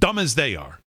is as dumb as they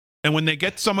are. And when they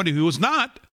get somebody who is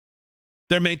not,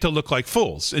 they're made to look like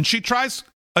fools. And she tries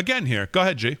again here. Go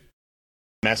ahead, G.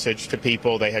 Message to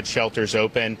people. They had shelters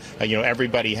open.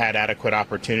 Everybody had adequate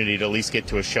opportunity to at least get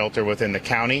to a shelter within the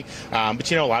county.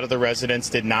 But a lot of the residents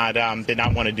did not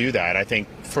want to do that. I think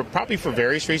probably for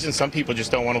various reasons. Some people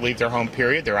just don't want to leave their home,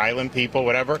 period. They're island people,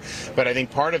 whatever. But I think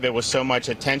part of it was so much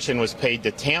attention was paid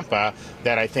to Tampa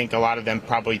that I think a lot of them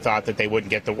probably thought that they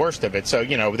wouldn't get the worst of it. So,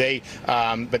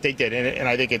 but they did. And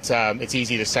I think it's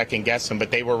easy to second guess them, but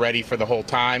they were ready for the whole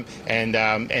time and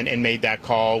made that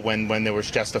call when there was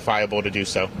justifiable to do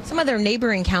so. Some of their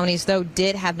neighboring counties, though,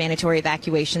 did have mandatory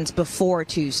evacuations before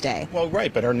Tuesday. Well,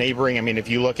 right, but our neighboring, if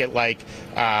you look at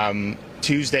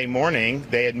Tuesday morning,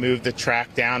 they had moved the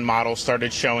track down. Models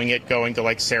started showing it going to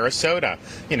Sarasota,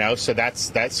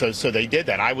 so they did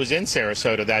that. I was in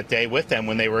Sarasota that day with them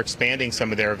when they were expanding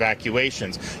some of their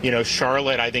evacuations.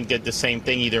 Charlotte, I think, did the same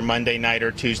thing either Monday night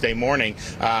or Tuesday morning.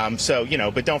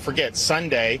 But don't forget,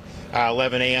 Sunday,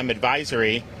 11 a.m.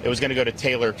 advisory, it was going to go to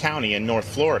Taylor County in North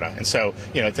Florida. And so,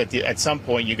 at some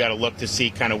point you got to look to see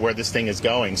kind of where this thing is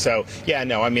going. So, I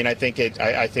think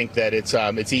that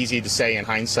it's easy to say in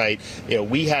hindsight,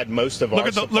 we had most of our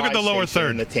look at the lower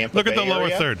third. In the Tampa look at Bay the lower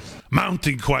area. Third.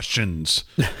 Mounting questions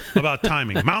about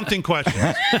timing. Mounting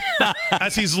questions.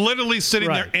 As he's literally sitting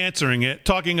there answering it,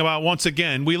 talking about, once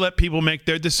again, we let people make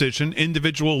their decision,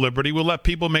 individual liberty. We'll let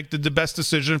people make the best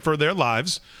decision for their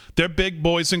lives. They're big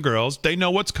boys and girls. They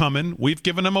know what's coming. We've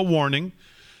given them a warning.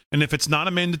 And if it's not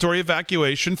a mandatory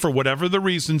evacuation, for whatever the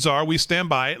reasons are, we stand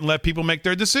by it and let people make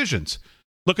their decisions.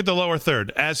 Look at the lower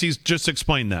third, as he's just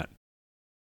explained that.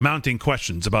 Mounting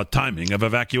questions about timing of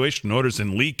evacuation orders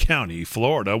in Lee County,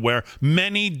 Florida, where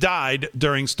many died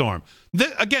during storm.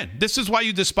 This is why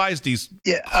you despise these.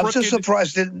 Yeah, I'm just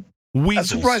surprised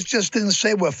weasels. I'm surprised just didn't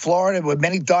say where Florida, where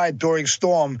many died during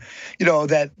storm,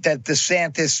 that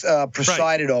DeSantis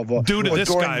presided over. Due to this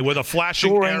guy with a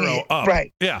flashing arrow up.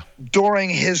 Right. Yeah.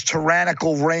 During his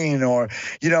tyrannical reign, or,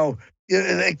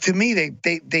 to me,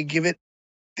 they give it,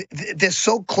 they're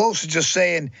so close to just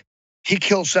saying he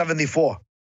killed 74.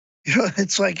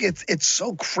 It's like it's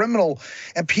so criminal,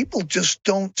 and people just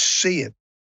don't see it.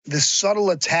 The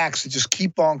subtle attacks that just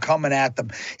keep on coming at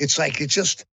them. It's like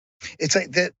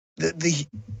the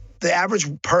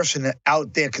average person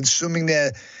out there consuming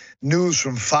their news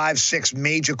from 5-6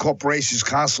 major corporations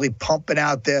constantly pumping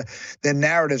out their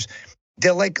narratives.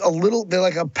 They're like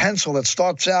a pencil that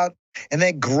starts out and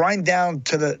they grind down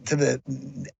to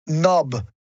the nub.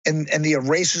 And the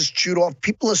erasers chewed off.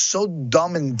 People are so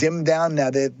dumb and dimmed down now.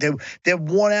 They're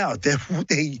worn out.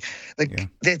 They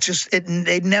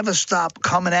never stop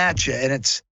coming at you, and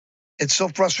it's so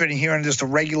frustrating hearing just a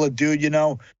regular dude.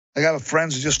 I got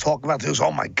friends who just talk about this.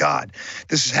 Oh my God,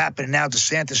 this is happening now.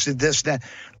 DeSantis did this, that.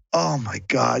 Oh my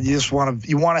God, you want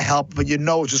to help, but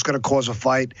it's just going to cause a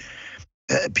fight.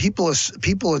 People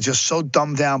are just so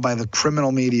dumbed down by the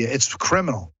criminal media. It's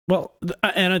criminal. Well,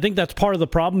 and I think that's part of the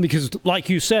problem because, like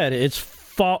you said, it's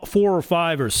 4 or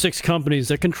 5 or 6 companies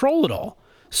that control it all.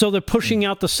 So they're pushing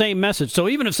out the same message. So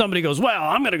even if somebody goes, well,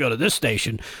 I'm going to go to this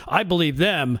station, I believe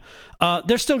them,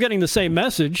 they're still getting the same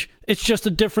message. It's just a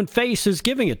different face is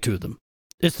giving it to them.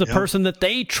 It's the person that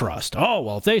they trust. Oh,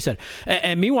 well, if they said.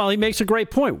 And meanwhile, he makes a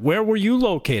great point. Where were you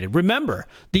located? Remember,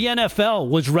 the NFL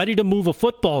was ready to move a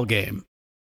football game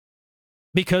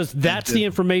because that's the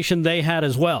information they had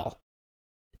as well.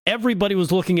 Everybody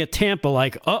was looking at Tampa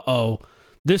like, uh-oh,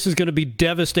 this is going to be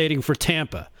devastating for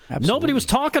Tampa. Absolutely. Nobody was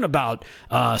talking about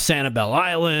Sanibel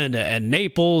Island and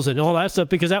Naples and all that stuff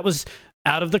because that was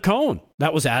out of the cone.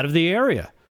 That was out of the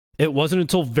area. It wasn't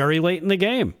until very late in the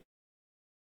game.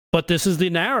 But this is the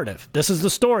narrative. This is the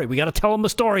story. We got to tell them the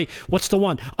story. What's the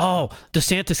one? Oh,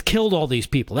 DeSantis killed all these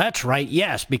people. That's right.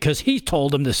 Yes, because he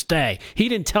told them to stay. He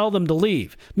didn't tell them to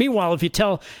leave. Meanwhile, if you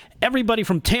tell everybody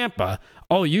from Tampa,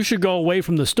 oh, you should go away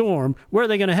from the storm, where are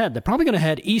they going to head? They're probably going to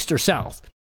head east or south.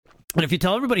 And if you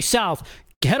tell everybody south,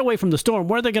 head away from the storm,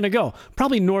 where are they going to go?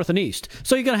 Probably north and east.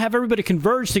 So you're going to have everybody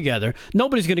converge together.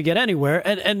 Nobody's going to get anywhere,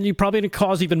 and you're probably going to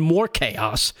cause even more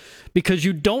chaos because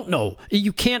you don't know.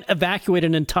 You can't evacuate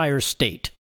an entire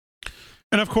state.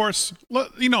 And, of course,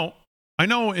 you know, I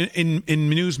know in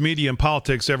news media and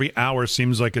politics, every hour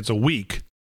seems like it's a week.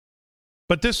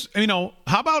 But this, you know,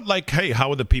 how about like, hey,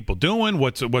 how are the people doing?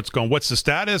 What's the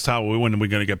status? When are we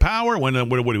going to get power? What are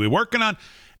we working on?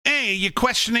 Hey, you're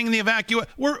questioning the evacuation.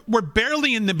 We're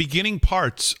barely in the beginning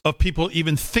parts of people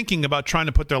even thinking about trying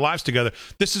to put their lives together.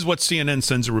 This is what CNN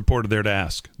sends a reporter there to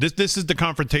ask. This is the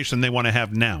confrontation they want to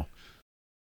have now.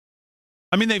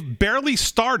 I mean, they've barely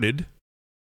started,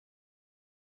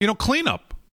 you know,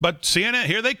 cleanup. But CNN,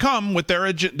 here they come with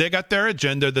their they got their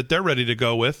agenda that they're ready to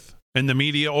go with, and the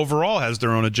media overall has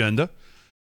their own agenda.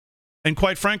 And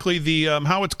quite frankly, the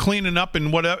how it's cleaning up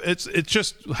and whatever, it's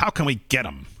just how can we get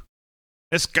them?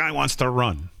 This guy wants to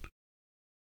run.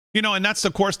 You know, and that's,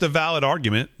 of course, the valid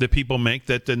argument that people make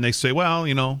that then they say, well,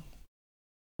 you know,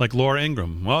 like Laura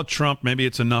Ingraham, well, Trump, maybe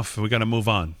it's enough. We got to move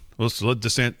on. Well, so let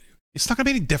DeSantis. It's not going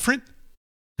to be any different.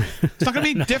 It's not going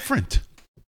to be different.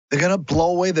 They're going to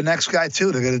blow away the next guy,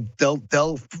 too.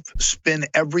 They'll spin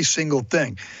every single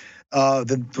thing.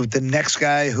 The next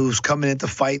guy who's coming in to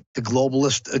fight the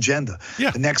globalist agenda.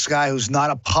 Yeah. The next guy who's not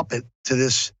a puppet to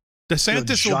this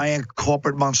DeSantis giant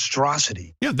corporate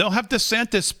monstrosity. Yeah, they'll have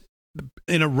DeSantis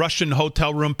in a Russian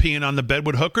hotel room peeing on the bed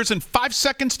with hookers in 5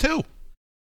 seconds, too.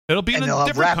 It'll be in a different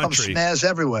country. And they'll have wrap-up smears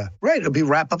everywhere. Right, it'll be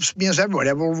wrap-up smears everywhere.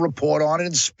 Everyone will report on it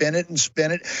and spin it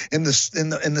in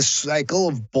the cycle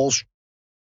of bullshit.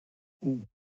 In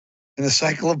the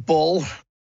cycle of bull.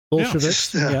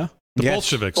 Bolsheviks, yeah. The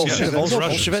Bolsheviks.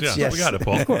 Bolsheviks, yes. We got it,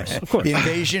 Paul. Of course. The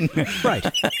invasion. Right.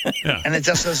 Yeah. And it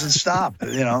just doesn't stop.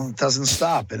 You know, it doesn't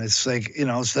stop. And it's like, you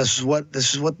know, this is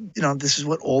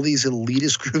what all these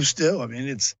elitist groups do. I mean,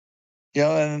 it's, you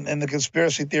know, and the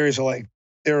conspiracy theorists are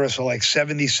like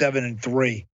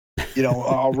 77-3. You know,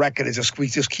 our record is we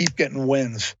just keep getting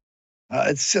wins.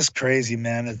 It's just crazy,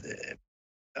 man.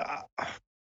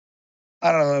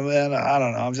 I don't know, man. I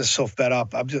don't know. I'm just so fed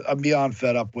up. I'm beyond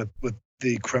fed up with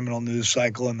the criminal news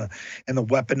cycle and the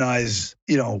weaponized,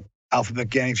 you know, alphabet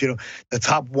gangs. You know, the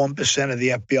top 1% of the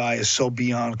FBI is so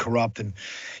beyond corrupt. And,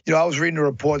 you know, I was reading a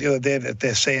report the other day that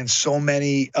they're saying so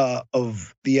many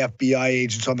of the FBI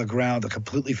agents on the ground are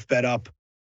completely fed up.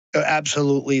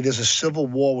 Absolutely, there's a civil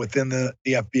war within the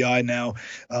FBI now.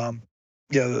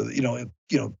 You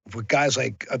know, with guys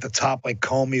like at the top, like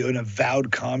Comey, an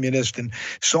avowed communist, and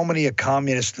so many are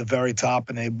communists at the very top,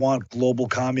 and they want global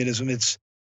communism.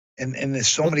 And there's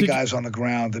so many guys on the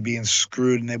ground that are being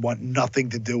screwed, and they want nothing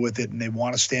to do with it, and they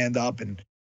want to stand up. And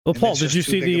Paul, did you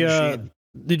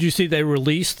see they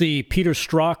released the Peter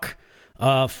Strzok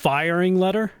firing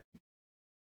letter?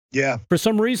 Yeah. For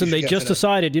some reason, they just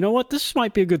decided, you know what, this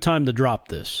might be a good time to drop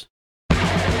this.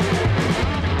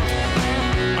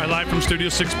 Live from Studio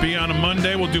 6B on a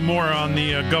Monday. We'll do more on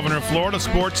the governor of Florida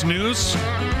sports news.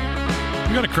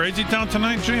 We got a Crazy Town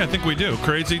tonight, Jay? I think we do.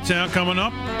 Crazy Town coming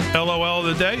up. LOL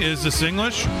of the day. Is this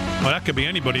English? Well, that could be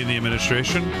anybody in the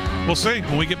administration. We'll see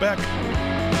when we get back.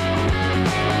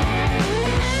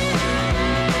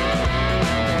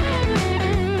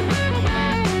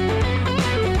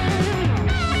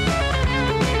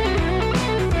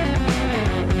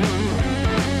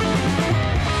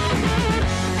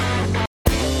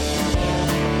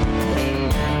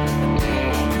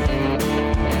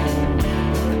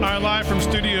 From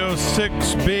Studio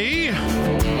 6B,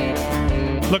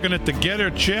 looking at the Getter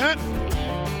chat.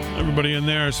 Everybody in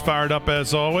there is fired up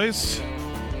as always.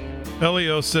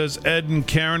 Elio says Ed and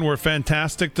Karen were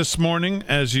fantastic this morning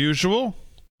as usual.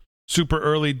 Super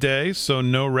early day, so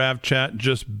no Rav chat,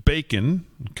 just bacon.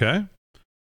 Okay.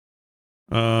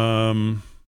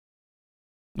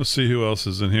 Let's see who else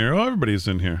is in here. Oh, everybody's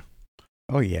in here.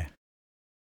 Oh, yeah.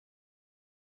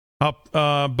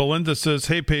 Belinda says,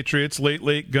 hey, Patriots,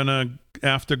 late, gonna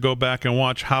have to go back and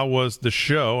watch How Was the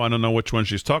Show. I don't know which one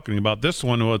she's talking about. This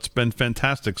one, well, it's been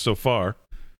fantastic so far.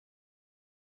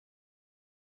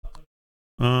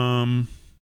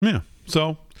 Yeah,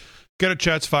 so get a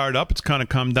chat's fired up. It's kind of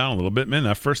calmed down a little bit. Man,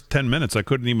 that first 10 minutes, I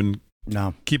couldn't even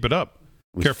keep it up.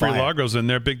 Carefree Largo's in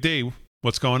there. Big D,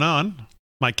 what's going on?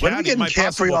 My caddy, when are we getting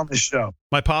Carefree on the show?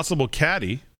 My possible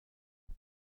caddy.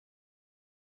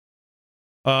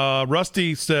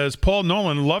 Rusty says, Paul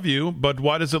Nolan, love you, but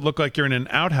why does it look like you're in an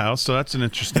outhouse? So that's an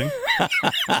interesting.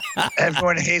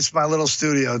 Everyone hates my little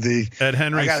studio, D. Ed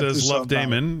Henry says, love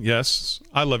Damon. Yes,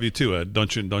 I love you too, Ed.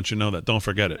 Don't you know that? Don't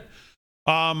forget it.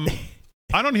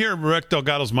 I don't hear Rick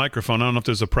Delgado's microphone. I don't know if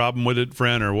there's a problem with it,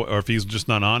 Fran, or if he's just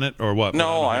not on it, or what.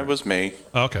 No, it was me.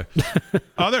 Okay.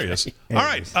 Oh, there he is. All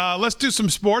right, let's do some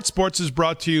sports. Sports is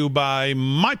brought to you by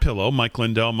MyPillow, Mike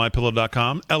Lindell,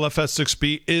 MyPillow.com.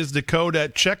 LFS6B is the code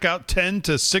at checkout, 10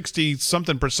 to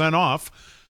 60-something% off.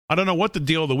 I don't know what the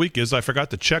deal of the week is. I forgot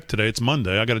to check today. It's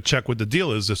Monday. I got to check what the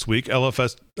deal is this week.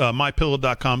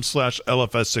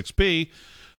 MyPillow.com/LFS6B.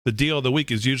 The deal of the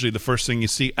week is usually the first thing you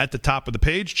see at the top of the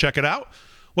page. Check it out.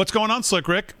 What's going on, Slick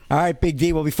Rick? All right, Big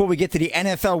D. Well, before we get to the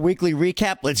NFL Weekly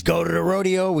Recap, let's go to the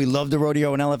rodeo. We love the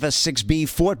rodeo in LFS 6B,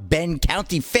 Fort Bend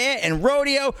County Fair and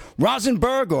Rodeo,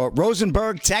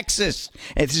 Rosenberg, Texas.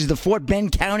 And this is the Fort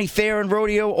Bend County Fair and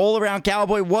Rodeo all-around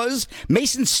cowboy was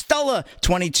Mason Stuller,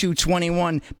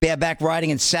 22-21. Bareback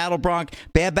riding and saddle bronc.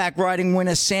 Bareback riding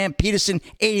winner Sam Peterson,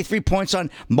 83 points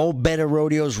on Mo Better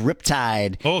Rodeo's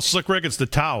Riptide. Oh, Slick Rick, it's the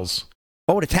towels.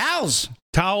 Oh, the towels.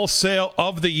 Towel sale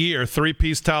of the year,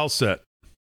 3-piece towel set.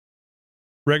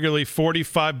 Regularly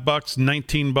 $45,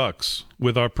 $19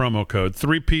 with our promo code.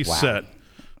 3-piece set.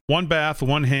 One bath,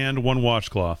 one hand, one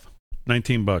washcloth.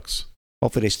 $19.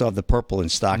 Hopefully they still have the purple in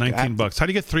stock. $19. How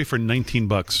do you get 3 for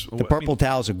 $19? The purple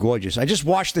towels are gorgeous. I just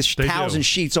washed the towels and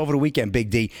sheets over the weekend,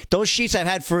 Big D. Those sheets I've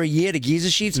had for a year, the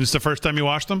Giza sheets. Is this the first time you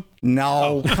washed them?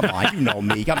 No, come on. You know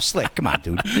me. I'm slick. Come on,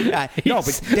 dude. No,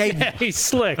 but he's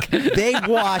slick. They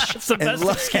wash. It's the best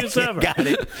excuse ever. Got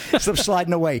it. Stop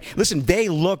sliding away. Listen, they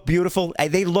look beautiful.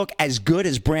 They look as good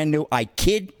as brand new. I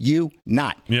kid you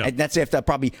not. Yeah. And that's after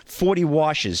probably 40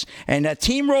 washes. And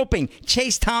team roping,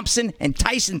 Chase Thompson and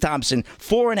Tyson Thompson,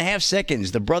 4.5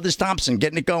 seconds. The brothers Thompson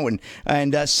getting it going.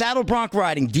 And saddle bronc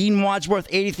riding, Dean Wadsworth,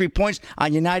 83 points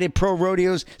on United Pro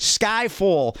Rodeos.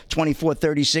 Skyfall,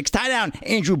 24-36. Tie down,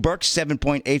 Andrew Burke,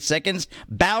 7.8 seconds.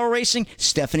 Barrel racing,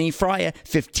 Stephanie Fryer,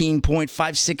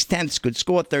 15.56 tenths. Good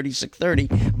score,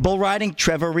 36-30. Bull riding,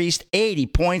 Trevor Reist, 80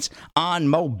 points on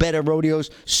Mo Better Rodeos.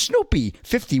 Snoopy,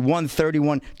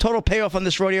 51-31. Total payoff on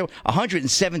this rodeo,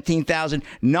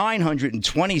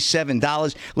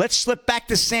 $117,927. Let's slip back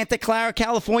to Santa Clara,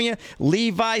 California.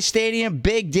 Levi Stadium,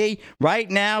 Big D. Right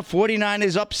now,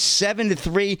 49ers up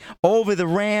 7-3 over the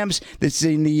Rams. This is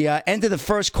in the end of the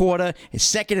first quarter. It's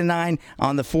 2nd and 9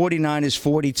 on the 49ers,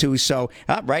 42. So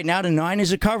right now the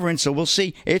Niners are covering, so we'll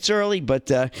see. It's early,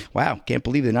 but wow, can't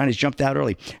believe the Niners jumped out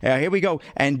early. Here we go.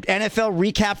 And NFL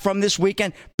recap from this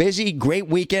weekend. Busy, great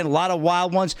weekend, a lot of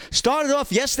wild ones. Started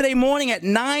off yesterday morning at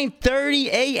 9:30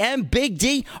 a.m. Big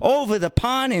D over the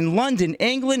pond in London,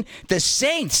 England. The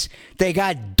Saints, they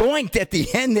got doinked at the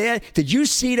end there. Did you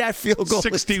see that field goal?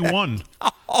 61.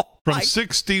 From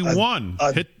 61.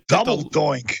 Hit double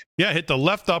doink. Yeah, hit the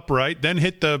left upright, then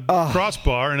hit the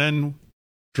crossbar, and then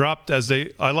dropped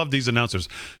I love these announcers,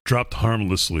 dropped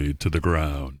harmlessly to the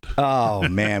ground. Oh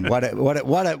man, what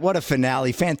a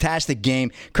finale. Fantastic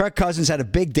game. Kirk Cousins had a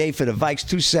big day for the Vikes,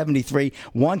 273,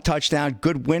 1 touchdown,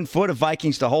 good win for the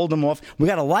Vikings to hold them off. We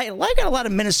got a lot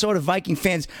of Minnesota Viking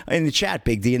fans in the chat,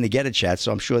 Big D, in the Get It chat,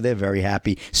 so I'm sure they're very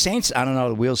happy. Saints, I don't know,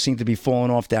 the wheels seem to be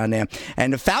falling off down there.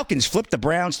 And the Falcons flipped the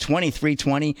Browns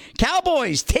 23-20.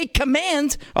 Cowboys take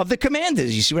command of the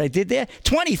Commanders. You see what I did there?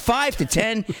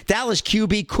 25-10. Dallas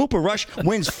QB Cooper Rush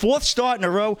wins 4th start in a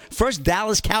row. First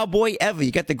Dallas Cowboy ever.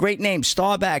 You got the great name,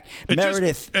 Starback,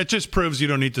 Meredith. It just proves you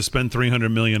don't need to spend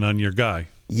 $300 million on your guy.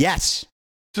 Yes.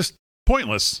 Just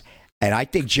pointless. And I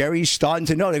think Jerry's starting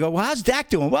to know. They go, well, how's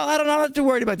Dak doing? Well, I don't know. I'm not too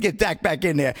worried about getting Dak back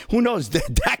in there. Who knows?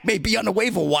 Dak may be on the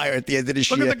waiver wire at the end of this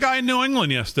year. Look at the guy in New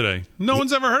England yesterday. No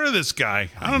one's ever heard of this guy.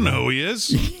 I don't know who he is.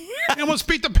 They almost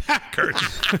beat the Packers.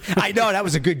 I know, that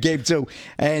was a good game, too.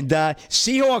 And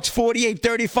Seahawks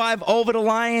 48-35 over the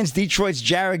Lions. Detroit's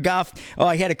Jared Goff,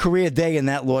 he had a career day in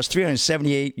that loss.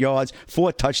 378 yards,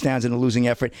 4 touchdowns in a losing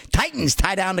effort. Titans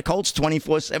tie down the Colts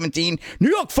 24-17. New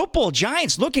York Football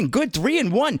Giants looking good,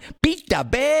 3-1. Beat the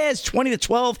Bears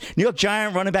 20-12. New York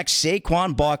Giant running back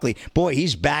Saquon Barkley. Boy,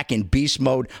 he's back in beast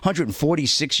mode.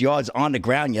 146 yards on the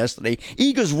ground yesterday.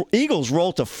 Eagles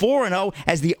roll to 4-0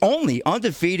 as the only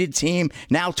undefeated team,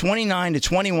 now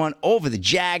 29-21 over the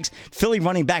Jags. Philly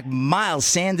running back Miles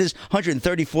Sanders,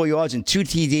 134 yards and 2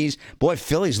 TDs. Boy,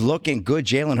 Philly's looking good.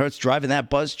 Jalen Hurts driving that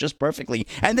bus just perfectly.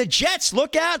 And the Jets,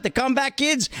 look out, the comeback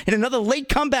kids in another late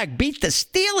comeback beat the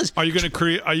Steelers. Are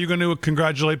you going to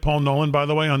congratulate Paul Nolan, by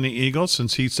the way, on the Eagles,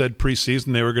 since he said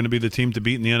preseason they were going to be the team to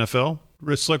beat in the NFL?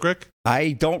 Slick Rick?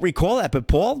 I don't recall that, but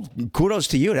Paul, kudos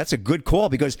to you. That's a good call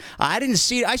because I didn't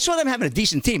see. I saw them having a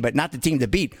decent team, but not the team to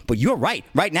beat. But you're right.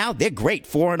 Right now, they're great.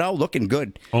 4-0, looking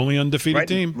good. Only undefeated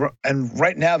team. And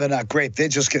right now, they're not great. They're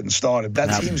just getting started.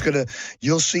 That team's going to,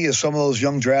 you'll see as some of those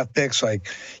young draft picks, like,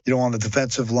 on the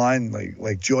defensive line,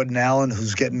 like Jordan Allen,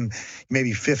 who's getting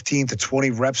maybe 15 to 20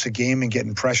 reps a game and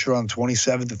getting pressure on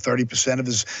 27 to 30%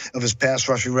 of his pass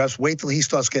rushing reps. Wait till he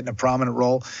starts getting a prominent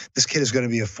role. This kid is going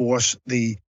to be a force.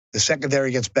 The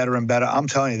secondary gets better and better. I'm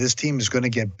telling you, this team is going to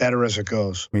get better as it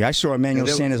goes. I saw Emmanuel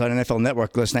Sanders on NFL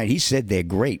Network last night. He said they're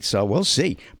great, so we'll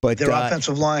see. But their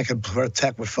offensive line can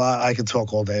protect with 5. I can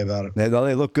talk all day about it. They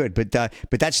look good. But that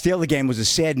Steeler game was a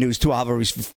sad news, too.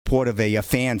 Alvarez report of a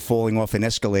fan falling off an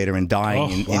escalator and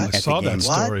dying. I saw that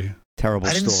story. What? Terrible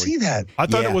story. I didn't see that. I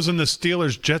thought it was in the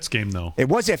Steelers-Jets game, though. It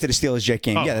was after the Steelers-Jet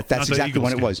game. Yeah, that's exactly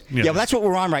when it was. Yeah, well, that's what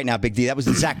we're on right now, Big D. That was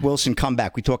the Zach Wilson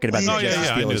comeback. We're talking about the Jets and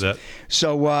Steelers. I knew that.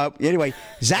 So, anyway,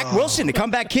 Zach Wilson, the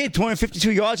comeback kid,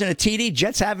 252 yards and a TD.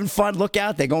 Jets having fun. Look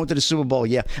out. They're going to the Super Bowl.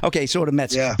 Yeah. Okay, so the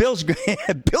Mets. Yeah. Bills over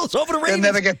the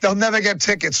Ravens. They'll never get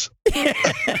tickets.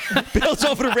 Bills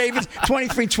over the Ravens,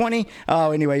 23-20.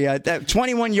 Oh, anyway, that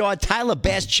 21-yard Tyler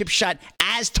Bass chip shot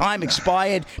as time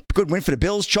expired. Good win for the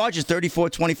Bills. Chargers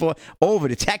 34-24 over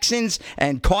the Texans.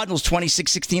 And Cardinals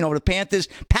 26-16 over the Panthers.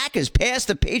 Packers passed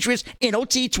the Patriots in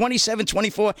OT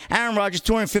 27-24. Aaron Rodgers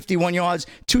 251 yards,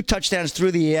 2 touchdowns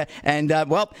through the air. And,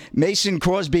 Mason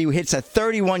Crosby hits a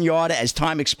 31-yarder as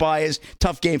time expires.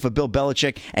 Tough game for Bill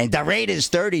Belichick. And the Raiders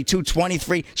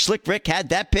 32-23. Slick Rick had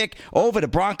that pick over the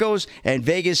Broncos. And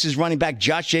Vegas is running back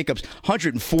Josh Jacobs,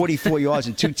 144 yards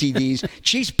and 2 TDs.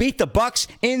 Chiefs beat the Bucks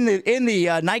in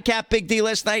the nightcap, Big D,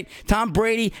 last night. Tom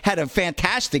Brady had a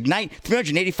fantastic night,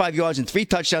 385 yards and 3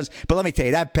 touchdowns. But let me tell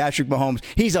you, that Patrick Mahomes,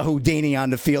 he's a Houdini on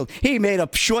the field. He made a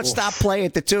shortstop play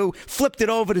at the 2, flipped it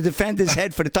over the defender's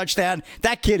head for the touchdown.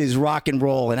 That kid is rock and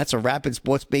roll, and that's a Rapid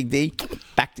Sports, Big D.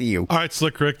 Back to you. All right,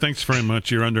 Slick Rick, thanks very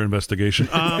much. You're under investigation.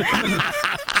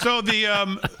 So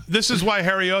this is why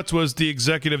Harry Oates was the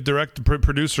executive director,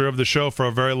 producer of the show for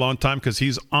a very long time, because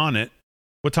he's on it.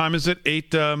 What time is it?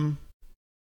 8?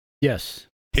 Yes.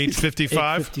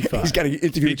 8:55. He's got to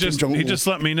interview He Kim just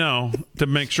let me know to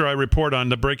make sure I report on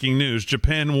the breaking news.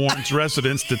 Japan warns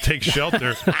residents to take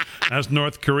shelter as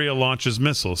North Korea launches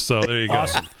missiles. So there you go.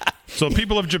 Awesome. So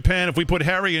people of Japan, if we put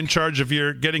Harry in charge of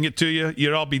your getting it to you,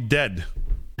 you'd all be dead.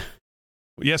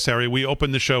 Yes, Harry, we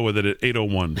opened the show with it at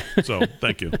 8:01. So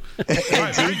thank you. All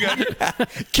right, very good.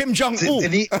 Kim Jong-un.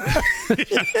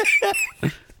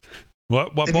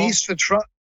 What, Paul?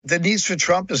 The niece for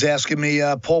Trump is asking me,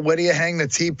 Paul, where do you hang the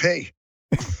TP?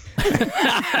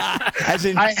 As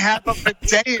in, I have a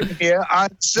bidet in here. I'm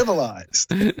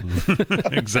civilized.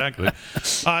 Exactly.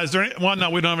 Is there any? Well, no,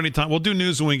 we don't have any time. We'll do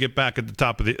news when we get back at the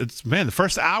top of the. Man, the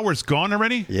first hour's gone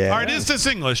already. Yeah. All right, is this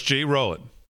English? G, roll it.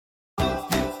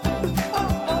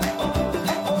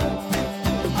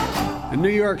 In New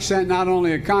York sent not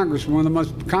only a congresswoman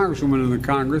in the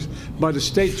Congress, but the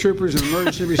state troopers and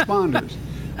emergency responders.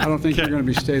 I don't think you're going to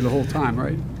be staying the whole time,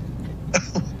 right?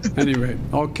 Anyway,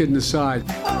 all kidding aside.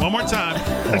 One more time.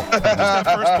 Just that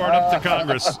first part up to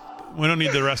Congress. We don't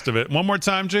need the rest of it. One more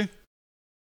time, G.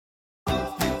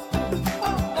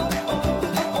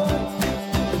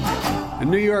 And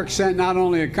New York sent not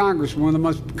only a congresswoman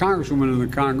in the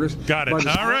Congress. Got it.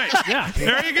 All right. Yeah.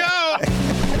 There you go.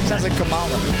 sounds like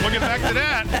Kamala. We'll get back to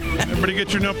that. Everybody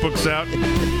get your notebooks out.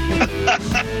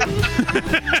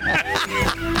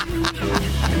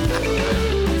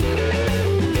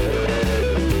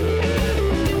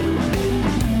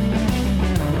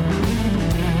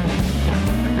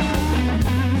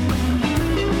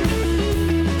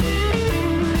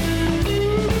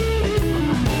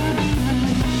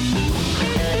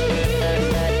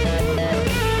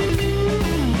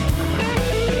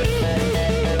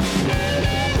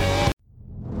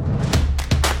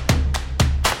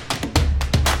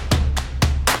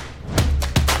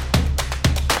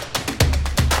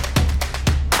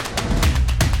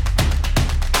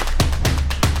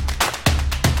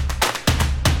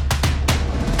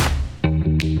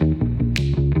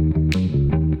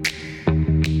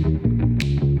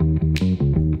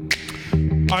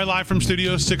 right, live from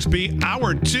Studio 6B,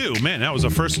 Hour 2. Man, that was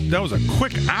a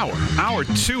quick hour. Hour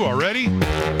 2 already.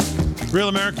 Real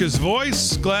America's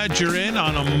Voice. Glad you're in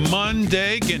on a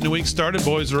Monday. Getting the week started.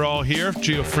 Boys are all here.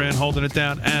 Gio Fran holding it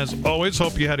down as always.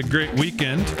 Hope you had a great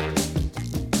weekend.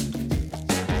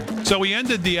 So we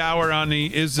ended the hour on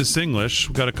the Is This English?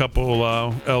 We've got a couple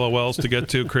LOLs to get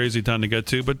to. Crazy ton to get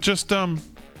to. But just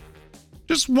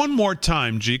one more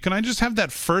time, G. Can I just have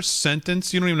that first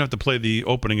sentence? You don't even have to play the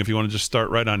opening if you want to just start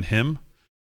right on him.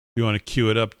 If you want to cue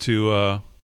it up to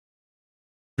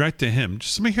right to him.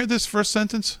 Just let me hear this first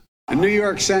sentence. And New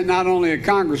York sent not only a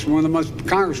congresswoman, the most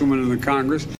congresswoman in the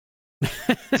Congress.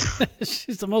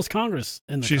 She's the most Congress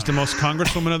in the She's the most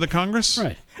congresswoman of the Congress?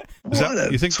 Right.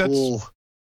 You think tool.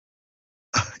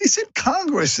 He's in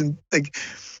Congress and like.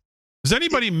 Is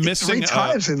anybody missing 3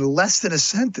 times in less than a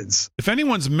sentence? If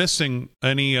anyone's missing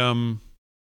any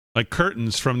like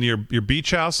curtains from your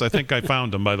beach house, I think I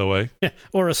found them. By the way, yeah,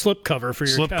 or a slip cover for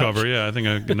your slip couch. cover. Yeah, I think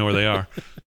I know where they are.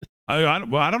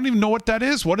 I don't even know what that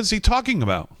is. What is he talking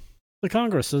about? The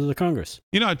Congress. This is the Congress.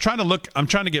 You know, I'm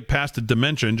trying to get past the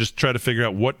dimension and just try to figure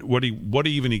out what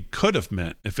he could have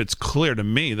meant. If it's clear to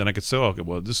me, then I could say, okay,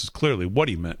 well, this is clearly what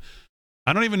he meant.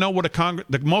 I don't even know what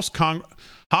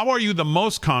how are you the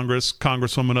most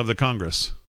congresswoman of the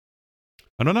Congress?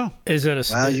 I don't know. Is it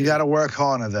Well, you got to work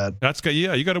hard on that.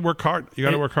 You got to work hard. You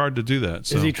got to work hard to do that.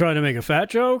 So. Is he trying to make a fat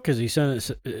joke? Because he said,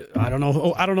 I don't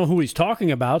know who he's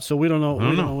talking about, so we don't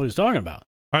know what he's talking about.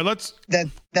 All right,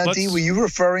 Dee, were you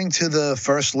referring to the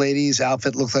First Lady's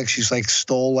outfit? Looked like she's like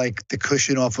stole like the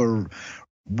cushion off a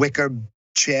wicker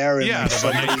chair. And yeah,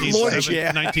 like,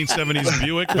 1970s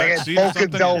Buick. Like at Boca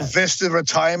Del Vista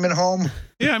retirement home.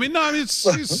 Yeah, I mean, no, it's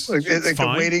like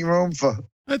fine. a waiting room for.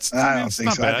 I don't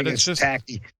think so. Bad. I think it's just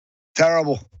tacky.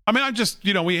 Terrible. I mean,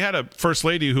 we had a first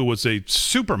lady who was a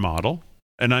supermodel.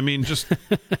 And I mean, just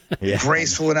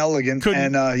graceful and elegant.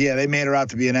 And they made her out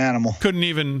to be an animal. Couldn't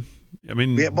even. I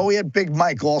mean, but we had Big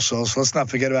Mike also, so let's not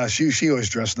forget about she. She always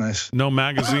dressed nice. No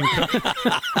magazine.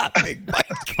 Big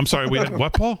Mike. I'm sorry, we had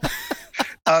what, Paul?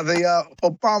 The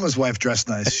Obama's wife dressed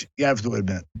nice. You have to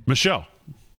admit. Michelle.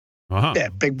 Yeah,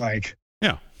 Big Mike.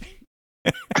 Yeah,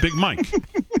 Big Mike.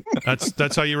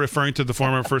 That's how you're referring to the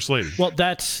former first lady. Well,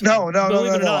 that's no.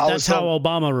 That's how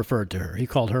Obama referred to her. He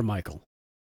called her Michael.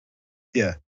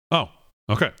 Yeah. Oh,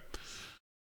 okay.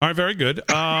 All right, very good.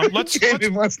 Let's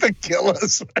wants to kill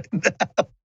us right now.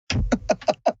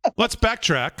 Let's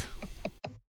backtrack.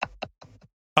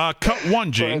 Cut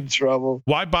 1, G. We're in trouble.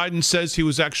 Why Biden says he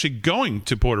was actually going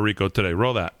to Puerto Rico today.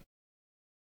 Roll that.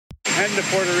 Heading to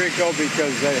Puerto Rico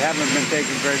because they haven't been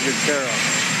taken very good care of.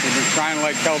 We've been trying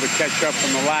like hell to catch up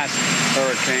from the last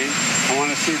hurricane. I want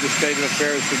to see the state of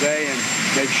affairs today and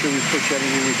make sure we push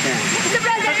everything we can.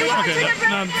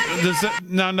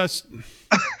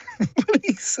 What did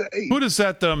he say? Who does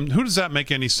that make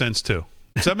any sense to?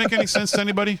 Does that make any sense to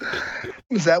anybody?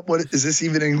 Is this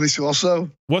even English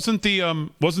also? Wasn't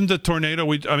the tornado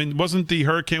wasn't the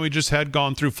hurricane we just had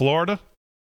gone through Florida?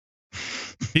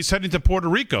 He's heading to Puerto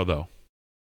Rico though.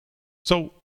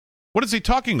 So what is he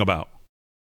talking about?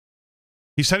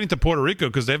 He's heading to Puerto Rico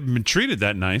because they haven't been treated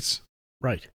that nice.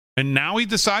 Right. And now he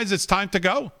decides it's time to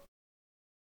go.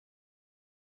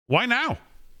 Why now?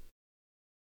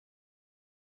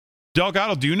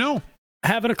 Delgado, do you know?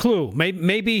 Haven't a clue.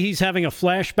 Maybe he's having a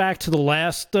flashback to the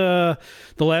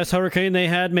last hurricane they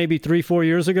had maybe 3-4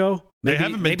 years ago. They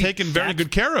haven't been taken very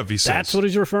good care of, he says. That's what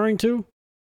he's referring to?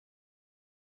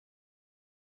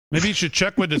 Maybe he should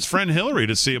check with his friend Hillary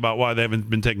to see about why they haven't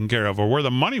been taken care of or where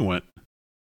the money went.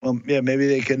 Well, yeah, maybe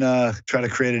they can try to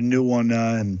create a new one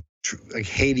and like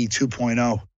Haiti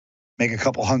 2.0. Make a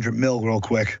couple $100 million real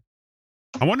quick.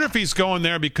 I wonder if he's going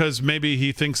there because maybe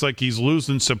he thinks like he's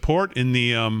losing support in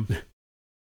the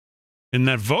in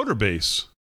that voter base.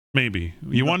 Maybe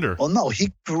you wonder. Well, no,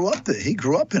 he grew up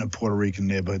in a Puerto Rican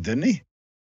neighborhood, didn't he?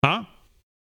 Huh?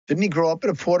 Didn't he grow up in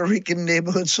a Puerto Rican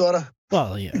neighborhood, sort of?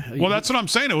 Well, yeah. Well, that's what I'm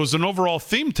saying. It was an overall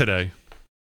theme today.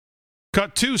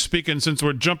 Cut 2, speaking since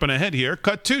we're jumping ahead here.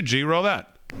 Cut 2, G, roll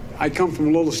that. I come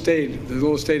from the little state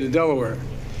of Delaware.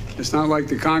 It's not like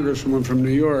the congresswoman from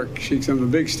New York. She's from the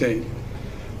big state.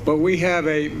 But we have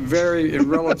a very, in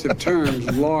relative terms,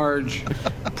 large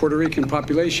Puerto Rican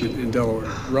population in Delaware,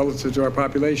 relative to our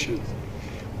population.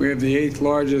 We have the 8th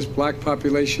largest black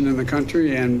population in the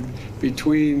country, and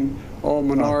between all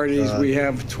minorities, we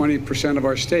have 20% of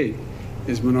our state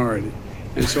is minority.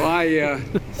 And so I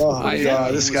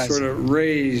was sort of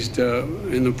raised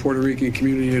in the Puerto Rican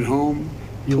community at home.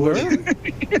 You were?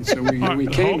 And so we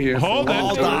came here. Hold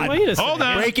on. Wait a second. Hold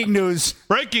on. Breaking news.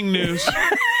 Breaking news.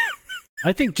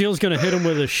 I think Jill's going to hit him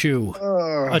with a shoe.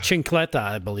 A chincleta,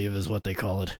 I believe, is what they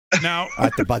call it. Now,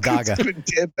 at the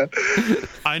Badaga.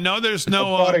 I know there's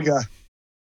no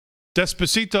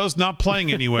Despacito's not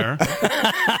playing anywhere.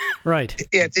 Right.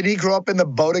 Yeah, did he grow up in the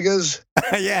bodegas?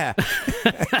 Yeah.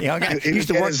 He used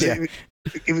to work there.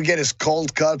 He would get his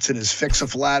cold cuts and his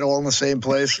fix-a-flat all in the same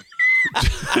place.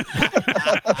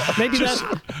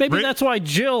 Maybe that's why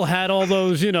Jill had all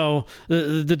those,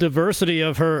 the diversity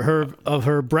of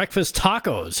her breakfast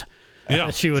tacos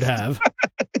that she would have.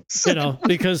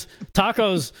 Because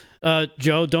tacos,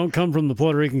 Joe, don't come from the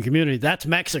Puerto Rican community. That's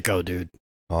Mexico, dude.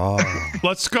 Oh.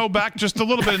 Let's go back just a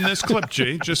little bit in this clip,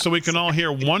 G, just so we can all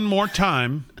hear one more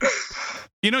time.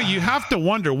 You have to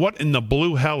wonder what in the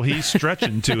blue hell he's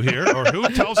stretching to here, or who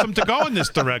tells him to go in this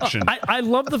direction. I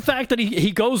love the fact that he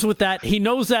goes with that. He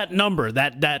knows that number,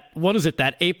 that what is it,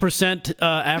 that 8%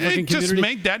 African community? Just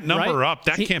make that number up.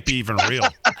 That can't be even real.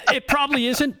 It probably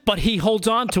isn't, but he holds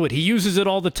on to it. He uses it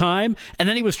all the time. And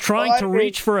then he was trying to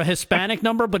reach for a Hispanic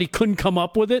number, but he couldn't come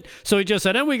up with it. So he just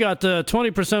said, and we got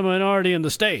 20% minority in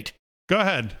the state. Go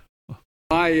ahead.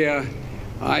 I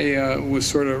was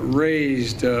sort of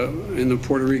raised in the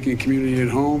Puerto Rican community at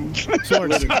home. We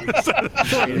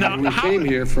came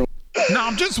here for. No,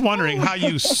 I'm just wondering how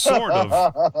you sort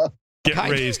of get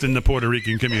raised in the Puerto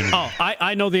Rican community. Oh,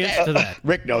 I know the answer to that.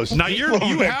 Rick knows. Now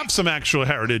you have some actual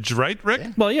heritage, right, Rick?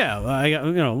 Well, yeah, I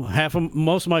got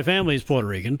most of my family is Puerto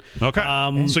Rican.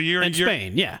 Okay, so you're in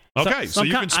Spain, yeah. Okay, so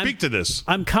you can speak to this.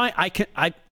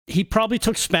 He probably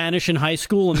took Spanish in high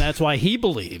school, and that's why he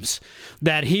believes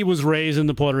that he was raised in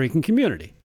the Puerto Rican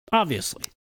community. Obviously.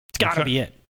 It's got to be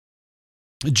it.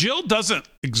 Jill doesn't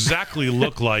exactly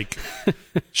look like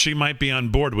she might be on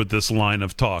board with this line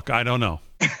of talk. I don't know.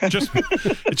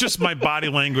 It's just my body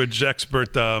language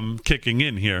expert kicking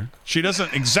in here. She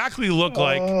doesn't exactly look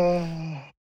like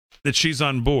that she's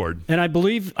on board. And I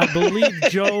believe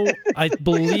Joe,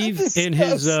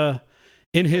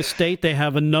 in his state, they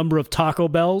have a number of Taco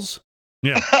Bells.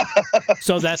 Yeah.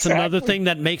 So that's another thing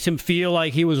that makes him feel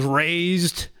like he was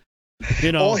raised.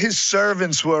 All his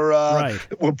servants were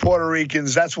Puerto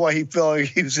Ricans. That's why he felt like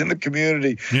he was in the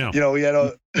community. Yeah. He had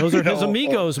those are his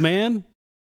amigos, man.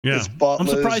 Yeah. I'm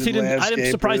surprised he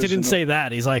didn't say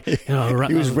that. He's like, he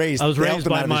was raised. I was raised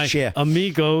by my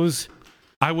amigos.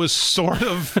 I was sort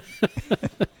of.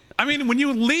 I mean, when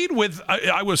you lead with,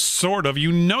 I was sort of,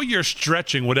 you're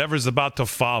stretching whatever's about to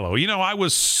follow. I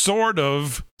was sort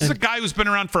of, this is a guy who's been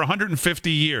around for 150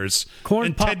 years.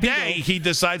 And today he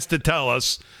decides to tell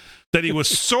us that he was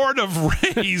sort of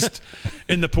raised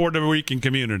in the Puerto Rican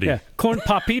community. Yeah, Corn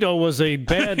Papito was a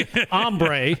bad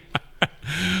hombre.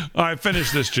 All right,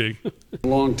 finish this, G. A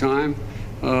long time,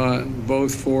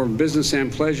 both for business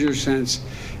and pleasure, since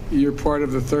you're part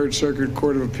of the Third Circuit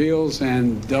Court of Appeals,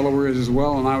 and Delaware is as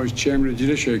well, and I was chairman of the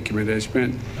Judiciary Committee. I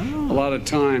spent a lot of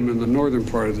time in the northern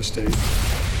part of the state.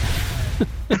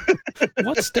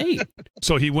 What state?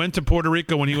 So he went to Puerto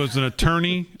Rico when he was an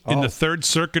attorney in the Third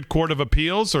Circuit Court of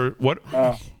Appeals, or what?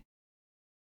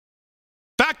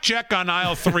 Fact check on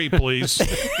aisle 3, please.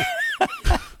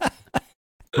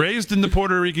 Raised in the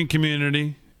Puerto Rican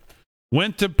community,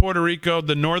 went to Puerto Rico,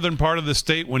 the northern part of the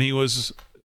state, when he was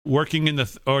working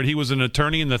he was an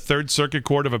attorney in the Third Circuit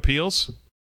Court of Appeals?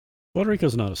 Puerto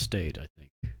Rico's not a state, I think.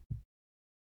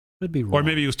 Could be wrong. Or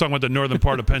maybe he was talking about the northern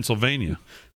part of Pennsylvania.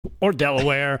 Or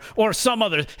Delaware, or some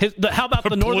other. How about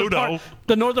the northern part?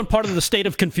 The northern part of the state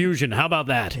of confusion. How about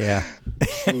that? Yeah.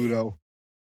 Pluto.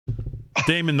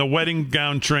 Damon, the wedding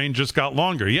gown train just got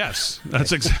longer. Yes,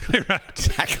 that's exactly right.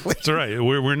 Exactly. That's right.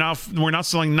 We're now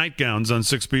selling nightgowns on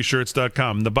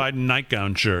 6bshirts.com. The Biden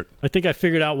nightgown shirt. I think I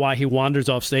figured out why he wanders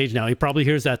off stage now. He probably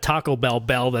hears that Taco Bell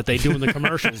bell that they do in the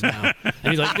commercials now, and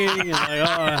he's like, ding, and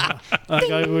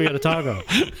like, we got a taco.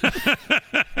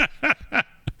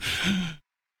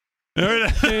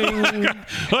 Look,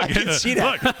 I can see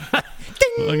that.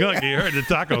 Look, you heard the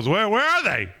tacos. Where are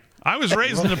they? I was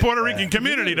raised in the Puerto Rican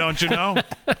community, don't you know?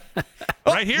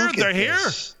 Right here? They're here?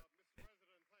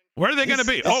 Where are they going to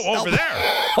be? Oh, over there.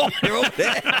 Oh, they're over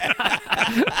there.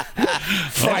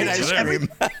 Fried ice cream.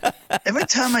 Every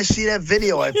time I see that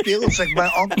video, I feel it's like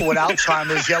my uncle with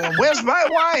Alzheimer's yelling, "Where's my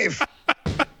wife?"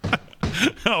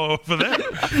 Oh, over there?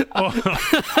 Oh.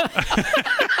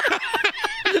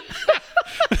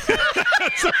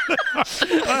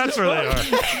 That's where they are.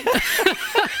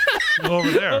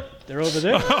 Over there. They're over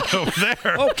there. Oh, over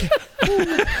there. Okay.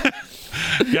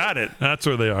 Got it. That's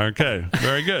where they are. Okay.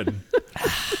 Very good.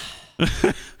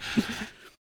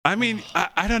 I mean,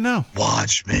 I don't know.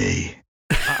 Watch me.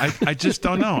 I just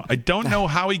don't know. I don't know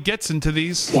how he gets into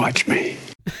these. Watch me.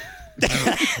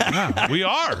 Yeah, we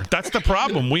are. That's the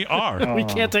problem. We are. We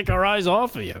can't take our eyes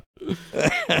off of you.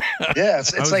 Yeah,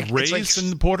 it's I was like raised in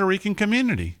the Puerto Rican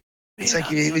community. It's like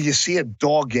when you see a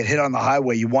dog get hit on the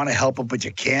highway, you want to help it, but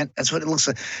you can't. That's what it looks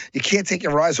like. You can't take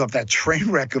your eyes off that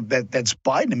train wreck of that's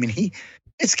Biden. I mean,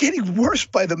 it's getting worse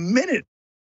by the minute.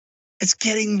 It's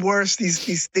getting worse.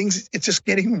 These things, it's just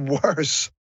getting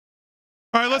worse.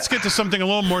 All right, let's get to something a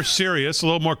little more serious, a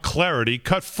little more clarity.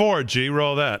 Cut 4, G.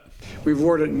 Roll that. We've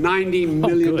awarded $90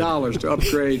 million to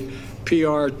upgrade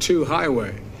PR2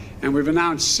 highway. And we've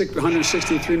announced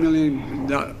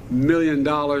 $163 million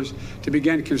to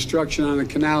begin construction on the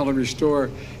canal to restore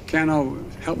Cano,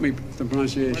 help me with the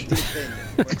pronunciation.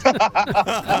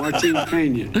 Martin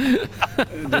Pena.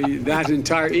 That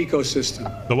entire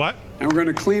ecosystem. The what? And we're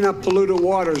going to clean up polluted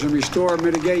waters and restore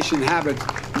mitigation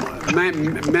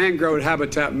mangrove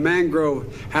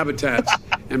habitats,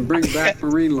 and bring back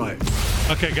marine life.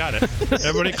 Okay, got it.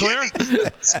 Everybody clear?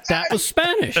 That was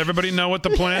Spanish. Everybody know what the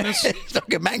plan is?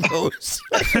 Look at mangoes.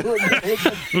 We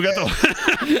got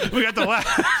the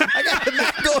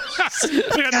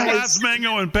last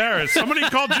mango in Paris. Somebody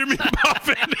call Jimmy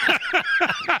Buffett.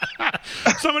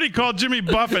 Somebody call Jimmy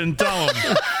Buffett and tell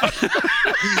him.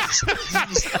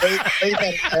 Play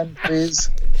that again, please.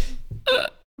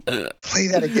 Play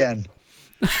that again.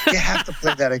 You have to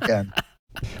play that again.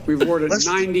 We've awarded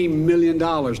 $90 million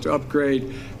to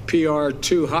upgrade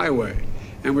PR2 highway.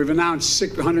 And we've announced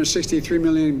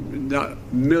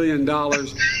 $163 million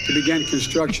to begin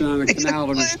construction on the canal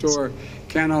to restore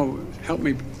Cano, help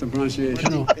me with the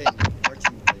pronunciation.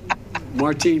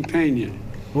 Martin Pena.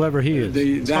 Whoever he is.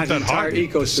 That entire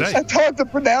ecosystem. That's hard to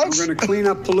pronounce. We're going to clean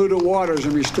up polluted waters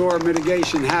and restore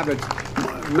mitigation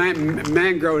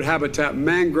mangrove habitat, and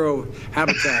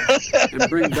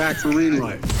bring back marine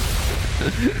life.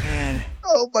 Man.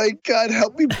 Oh my God!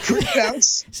 Help me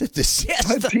pronounce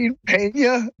Martin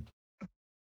Pena.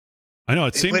 I know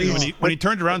it seemed when he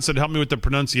turned around and said, "Help me with the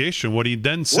pronunciation." What he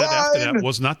then said after that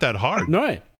was not that hard.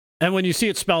 Right. And when you see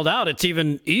it spelled out, it's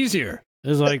even easier.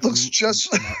 It's like it looks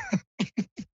just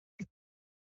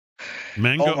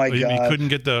mango. Oh my God. He couldn't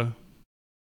get the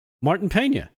Martin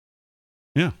Pena.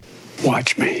 Yeah.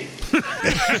 Watch me.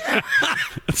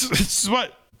 It's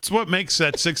what makes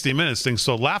that 60 Minutes thing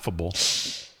so laughable.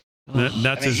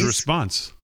 That's his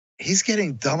response. He's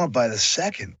getting dumber by the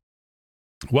second.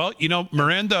 Well,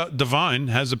 Miranda Devine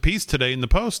has a piece today in the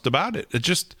Post about it.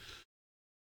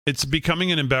 It's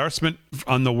becoming an embarrassment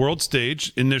on the world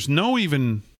stage, and there's no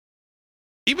even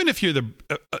if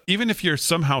you're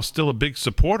somehow still a big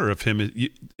supporter of him,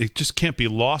 it just can't be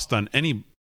lost on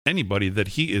anybody that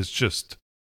he is just.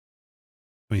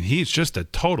 I mean, he's just a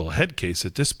total head case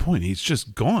at this point. He's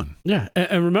just gone. Yeah,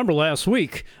 and remember last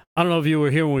week, I don't know if you were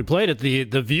here when we played it,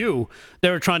 the View, they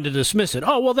were trying to dismiss it.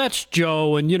 Oh, well, that's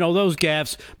Joe, and, those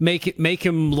gaffes make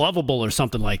him lovable or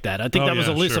something like that. I think that was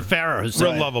Alyssa Farah who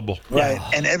said real lovable. Right,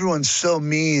 and everyone's so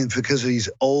mean because he's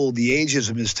old. The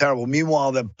ageism is terrible.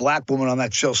 Meanwhile, the black woman on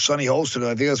that show, Sunny Hosted,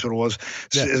 I think that's what it was,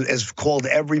 has called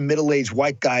every middle-aged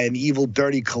white guy an evil,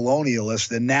 dirty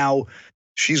colonialist, and now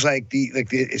she's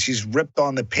she's ripped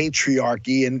on the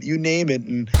patriarchy and you name it,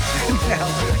 and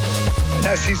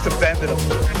now she's defending him.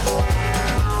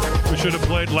 We should have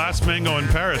played Last Mango in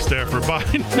Paris there for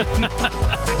Biden.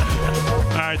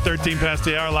 All right, 13 past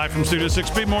the hour, live from Studio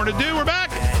 6B. More to do. We're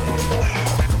back.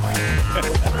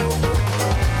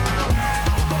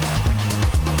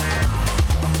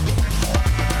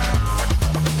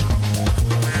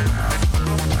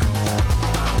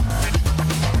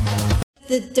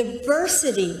 The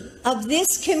diversity of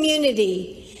this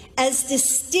community, as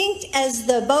distinct as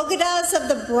the Bogotas of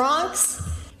the Bronx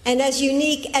and as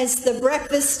unique as the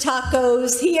breakfast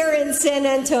tacos here in San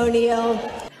Antonio.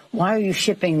 Why are you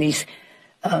shipping these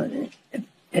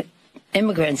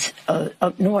immigrants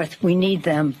up north? We need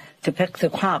them to pick the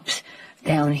crops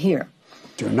down here.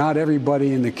 Not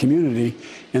everybody in the community,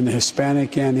 in the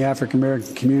Hispanic and the African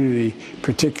American community,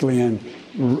 particularly in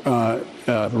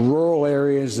rural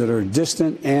areas that are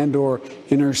distant and or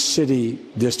inner city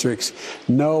districts,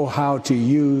 know how to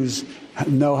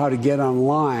get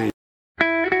online.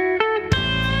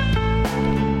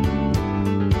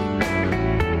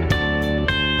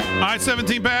 All right,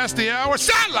 17 past the hour.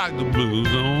 Sound like the Blue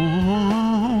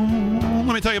Zone.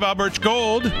 Let me tell you about Birch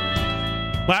Gold.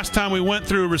 Last time we went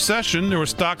through a recession, there were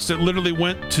stocks that literally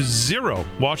went to zero.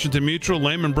 Washington Mutual,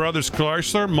 Lehman Brothers,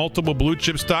 Chrysler, multiple blue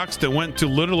chip stocks that went to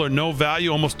little or no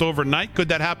value almost overnight. Could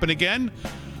that happen again?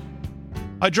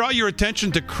 I draw your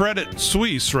attention to Credit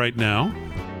Suisse right now,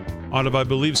 out of, I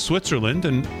believe, Switzerland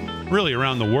and really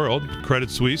around the world. Credit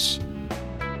Suisse.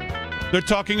 They're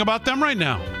talking about them right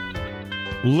now.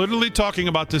 Literally talking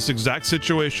about this exact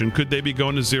situation. Could they be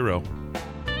going to zero?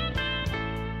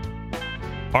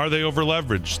 Are they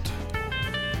over-leveraged?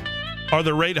 Are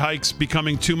the rate hikes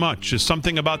becoming too much? Is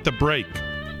something about the break?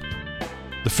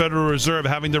 The Federal Reserve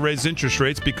having to raise interest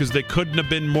rates because they couldn't have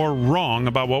been more wrong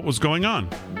about what was going on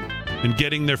and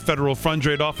getting their federal funds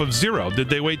rate off of zero. Did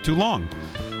they wait too long?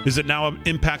 Is it now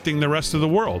impacting the rest of the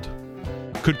world?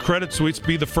 Could Credit Suisse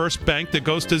be the first bank that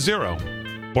goes to zero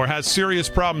or has serious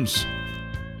problems?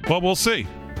 Well, we'll see.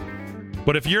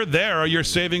 But if you're there, are your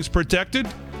savings protected?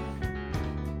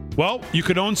 Well, you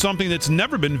could own something that's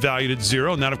never been valued at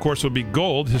zero, and that, of course, would be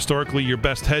gold, historically your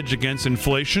best hedge against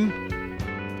inflation,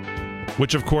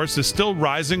 which, of course, is still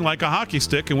rising like a hockey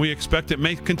stick, and we expect it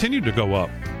may continue to go up.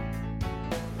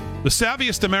 The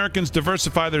savviest Americans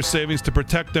diversify their savings to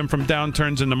protect them from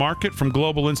downturns in the market, from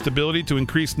global instability to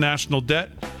increased national debt,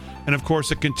 and, of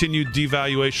course, a continued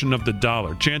devaluation of the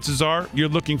dollar. Chances are you're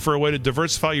looking for a way to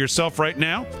diversify yourself right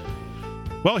now.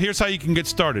 Well, here's how you can get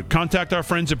started. Contact our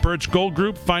friends at Birch Gold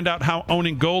Group. Find out how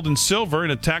owning gold and silver in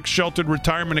a tax-sheltered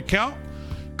retirement account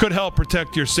could help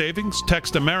protect your savings.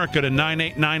 Text America to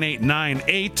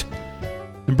 989898.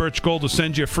 And Birch Gold will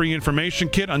send you a free information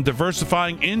kit on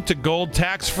diversifying into gold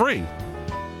tax-free.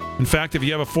 In fact, if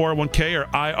you have a 401k or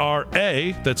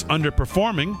IRA that's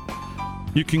underperforming,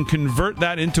 you can convert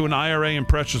that into an IRA in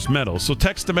precious metals. So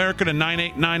text America to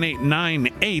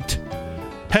 989898.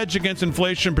 Hedge against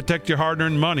inflation, protect your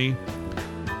hard-earned money,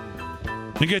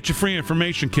 and get your free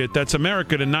information kit. That's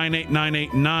America to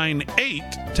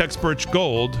 989898. Text Birch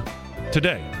Gold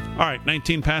today. All right,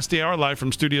 19 past the hour, live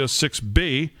from Studio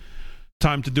 6B.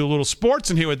 Time to do a little sports,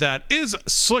 and here with that is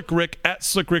Slick Rick at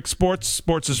Slick Rick Sports.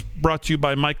 Sports is brought to you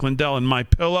by Mike Lindell and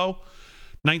MyPillow.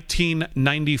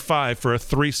 $19.95 for a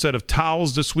 3 set of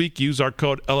towels this week. Use our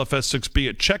code LFS6B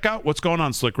at checkout. What's going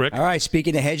on, Slick Rick? All right,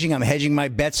 speaking of hedging, I'm hedging my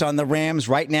bets on the Rams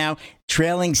right now.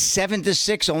 Trailing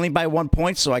 7-6, only by 1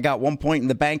 point, so I got 1 point in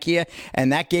the bank here.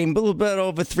 And that game, a little bit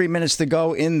over 3 minutes to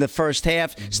go in the first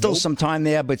half. Still some time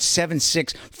there, but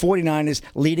 7-6, 49ers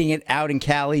leading it out in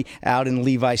Cali, out in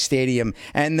Levi Stadium.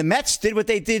 And the Mets did what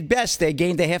they did best. They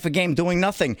gained a half a game doing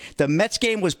nothing. The Mets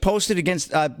game was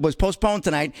postponed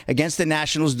tonight against the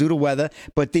Nationals due to weather,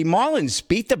 but the Marlins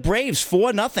beat the Braves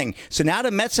 4-0. So now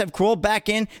the Mets have crawled back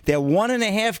in. They're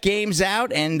 1.5 games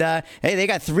out, and hey, they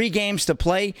got 3 games to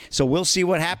play, so we'll see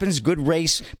what happens. Good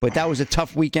race, but that was a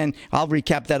tough weekend. I'll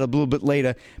recap that a little bit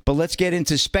later. But let's get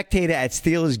into spectator at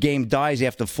Steelers game dies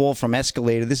after fall from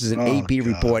escalator. This is an AP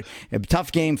report. A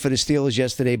tough game for the Steelers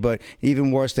yesterday, but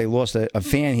even worse, they lost a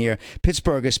fan here.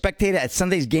 Pittsburgh, a spectator at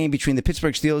Sunday's game between the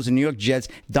Pittsburgh Steelers and New York Jets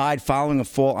died following a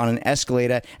fall on an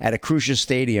escalator at a Crucial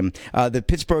Stadium. The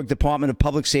Pittsburgh Department of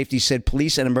Public Safety said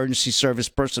police and emergency service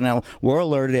personnel were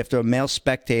alerted after a male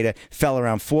spectator fell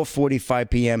around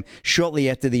 4:45 p.m. shortly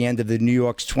after the end of the New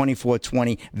York's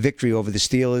 24-20 victory over the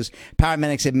Steelers.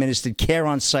 Paramedics administered care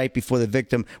on site before the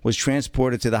victim was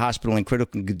transported to the hospital in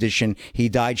critical condition. He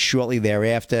died shortly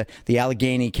thereafter. The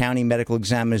Allegheny County Medical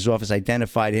Examiner's Office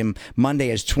identified him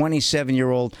Monday as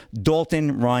 27-year-old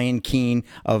Dalton Ryan Keene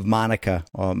of Monaca,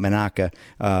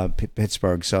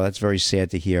 Pittsburgh. So that's very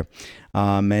sad to hear.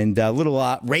 And a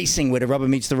little racing where the rubber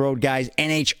meets the road, guys.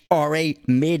 NHRA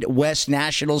Midwest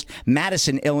Nationals,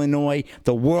 Madison, Illinois,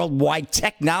 the Worldwide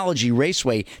Technology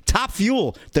Raceway. Top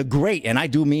Fuel, the great, and I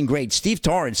do mean great, Steve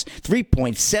Torrance,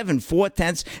 3.74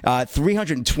 tenths,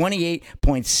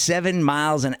 328.7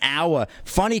 miles an hour.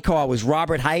 Funny car was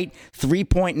Robert Height,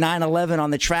 3.911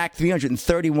 on the track,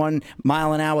 331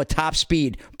 mile an hour top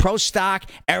speed. Pro Stock,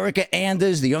 Erica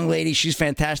Anders, the young lady, she's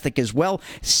fantastic as well,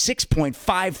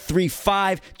 6.535.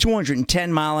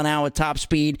 210 mile an hour top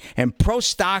speed. And Pro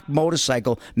Stock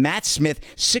Motorcycle, Matt Smith,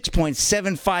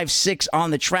 6.756 on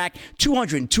the track,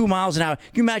 202 miles an hour. Can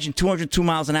you imagine 202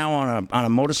 miles an hour on a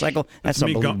motorcycle? That's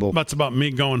unbelievable. That's about me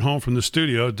going home from the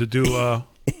studio to do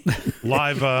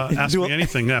live Ask Me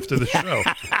Anything after the show.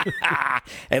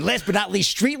 And last but not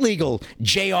least, Street Legal,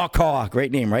 JR Carr.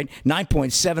 Great name, right?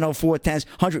 9.704 tenths,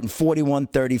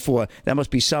 141.34. That must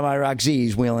be some Iraq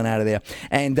Z's wheeling out of there.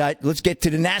 And let's get to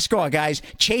the NASCAR, guys.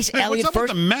 Chase Elliott what's up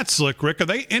first. With the Mets, Slick Rick? Are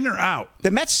they in or out?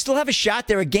 The Mets still have a shot.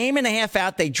 They're a game and a half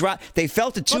out. They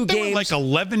fell to 2 games. They were like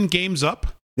 11 games up.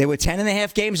 They were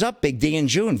 10.5 games up, Big D, in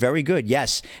June. Very good,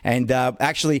 yes. And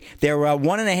actually, they're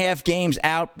 1.5 games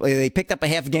out. They picked up a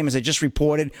half a game, as I just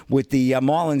reported, with the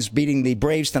Marlins beating the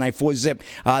Braves tonight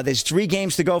 4-0. There's 3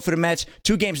 games to go for the Mets,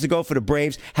 2 games to go for the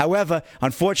Braves. However,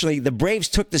 unfortunately, the Braves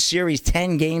took the series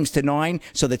 10 games to 9,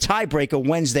 so the tiebreaker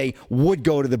Wednesday would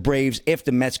go to the Braves if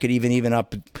the Mets could even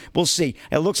up. We'll see.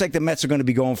 It looks like the Mets are going to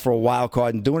be going for a wild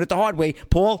card and doing it the hard way.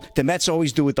 Paul, the Mets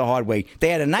always do it the hard way. They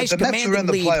had a nice commanding lead. The Mets are in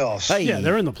the playoffs. Hey. Yeah,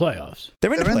 they're in the playoffs.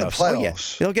 They're in the playoffs. Oh, yeah.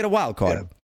 They'll get a wild card. Yeah.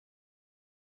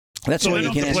 That's so all they you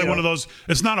don't can have to play ask. one of those.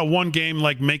 It's not a one game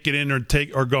like make it in or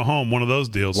take or go home. One of those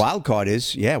deals. Wild card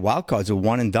is, wild cards are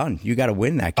one and done. You got to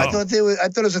win that game. I thought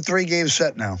it was a 3-game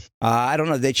set now. I don't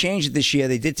know. They changed it this year.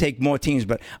 They did take more teams,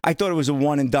 but I thought it was a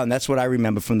one and done. That's what I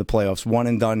remember from the playoffs, one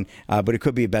and done. But it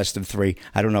could be a best of 3.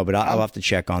 I don't know, but I'll have to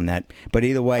check on that. But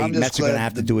either way, Mets are going to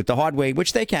have to do it the hard way,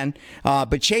 which they can.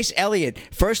 But Chase Elliott,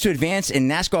 first to advance in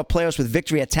NASCAR playoffs with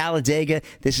victory at Talladega.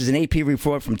 This is an AP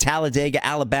report from Talladega,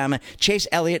 Alabama. Chase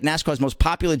Elliott, NASCAR's most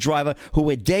popular driver, who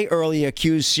a day earlier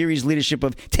accused series leadership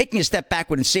of taking a step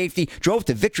backward in safety, drove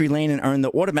to victory lane and earned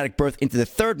the automatic berth into the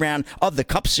 3rd round of the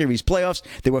Cup Series playoffs.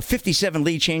 There were 57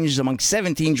 lead changes among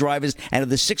 17 drivers, and of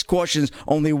the 6 cautions,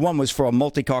 only 1 was for a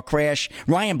multi-car crash.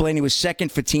 Ryan Blaney was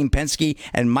 2nd for Team Penske,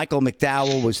 and Michael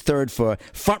McDowell was 3rd for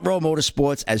Front Row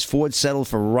Motorsports as Ford settled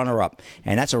for runner-up.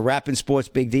 And that's a wrap in sports,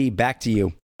 Big D. Back to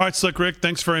you. All right, Slick Rick,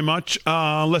 thanks very much.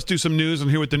 Let's do some news,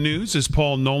 and here with the news is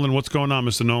Paul Nolan. What's going on,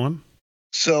 Mr. Nolan?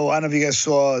 So I don't know if you guys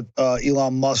saw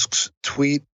Elon Musk's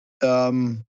tweet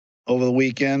over the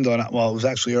weekend. It was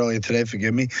actually earlier today,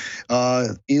 forgive me.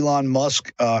 Elon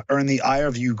Musk earned the ire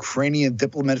of a Ukrainian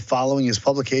diplomat following his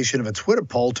publication of a Twitter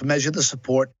poll to measure the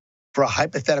support for a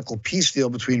hypothetical peace deal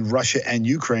between Russia and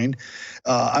Ukraine.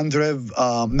 Andrei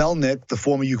Melnik, the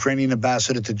former Ukrainian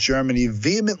ambassador to Germany,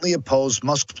 vehemently opposed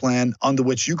Musk's plan under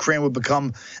which Ukraine would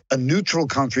become a neutral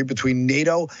country between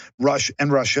NATO, Russia,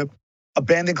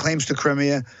 abandon claims to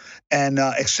Crimea, and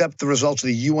accept the results of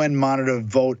the UN-monitored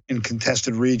vote in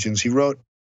contested regions. He wrote,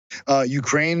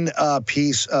 Ukraine-Russia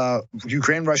peace,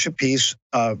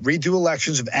 redo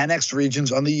elections of annexed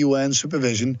regions under UN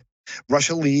supervision.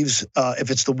 Russia leaves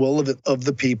if it's the will of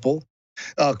the people.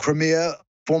 Crimea,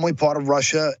 formerly part of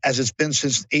Russia, as it's been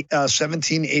since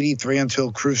 1783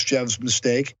 until Khrushchev's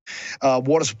mistake.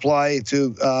 Water supply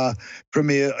to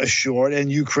Crimea assured,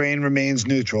 and Ukraine remains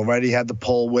neutral, right? He had the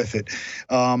poll with it.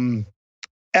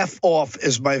 F off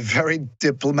is my very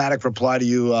diplomatic reply to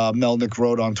you, Melnick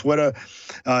wrote on Twitter.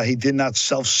 He did not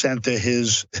self-censor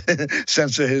his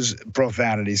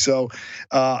profanity. So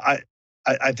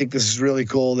I think this is really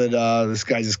cool that this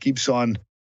guy just keeps on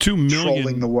 2 million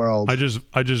trolling the world. I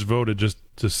just voted just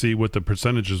to see what the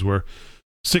percentages were.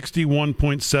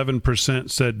 61.7%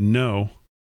 said no.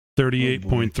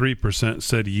 38.3%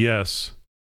 said yes.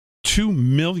 2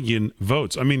 million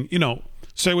votes. I mean,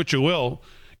 say what you will,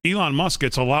 Elon Musk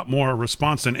gets a lot more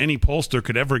response than any pollster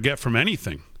could ever get from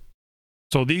anything.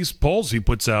 So these polls he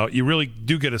puts out, you really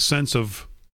do get a sense of...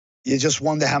 You just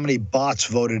wonder how many bots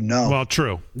voted no. Well,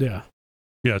 true. Yeah.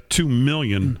 Yeah, 2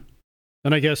 million.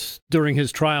 And I guess during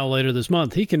his trial later this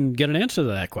month, he can get an answer to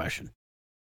that question.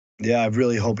 Yeah, I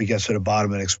really hope he gets to the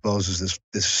bottom and exposes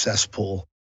this cesspool.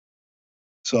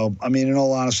 So, I mean, in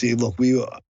all honesty, look,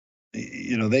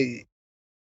 they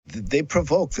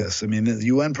provoked this. I mean, the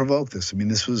UN provoked this. I mean,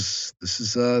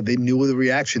 they knew the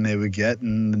reaction they would get,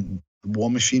 and the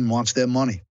war machine wants their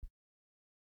money.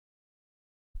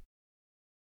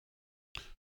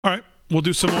 All right, we'll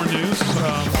do some more news.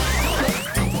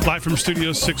 Live from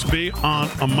Studio 6B on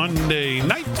a Monday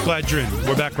night. Glad you're in.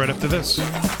 We're back right after this.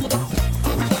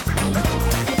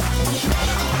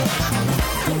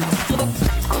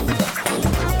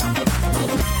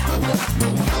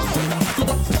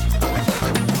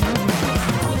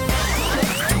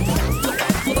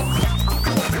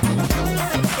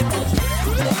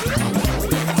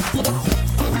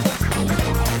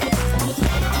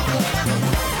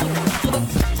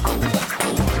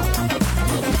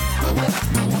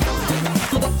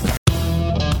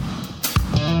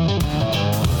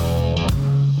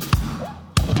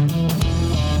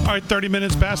 All right, 30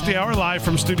 minutes past the hour, live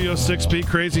from Studio 6B,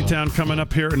 Crazy Town, coming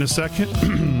up here in a second.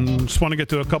 Just want to get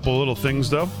to a couple of little things,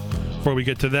 though, before we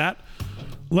get to that.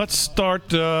 Let's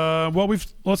start,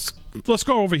 let's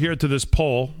go over here to this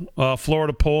poll,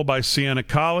 Florida poll by Siena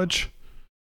College.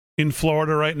 In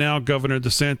Florida right now, Governor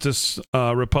DeSantis,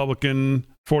 Republican,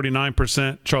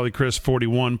 49%, Charlie Crist,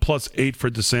 41%, plus 8 for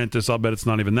DeSantis. I'll bet it's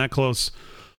not even that close.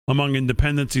 Among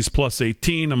independents, he's plus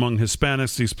 18. Among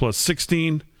Hispanics, he's plus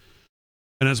 16.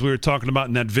 And as we were talking about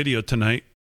in that video tonight,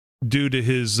 due to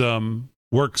his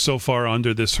work so far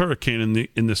under this hurricane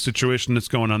in the situation that's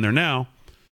going on there now.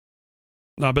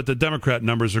 But the Democrat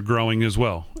numbers are growing as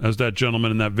well, as that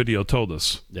gentleman in that video told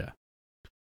us. Yeah.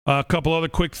 A couple other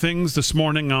quick things this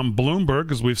morning on Bloomberg,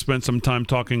 because we've spent some time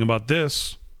talking about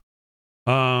this.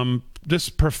 This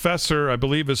professor, I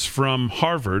believe, is from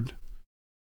Harvard.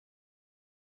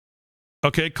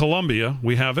 Okay, Columbia,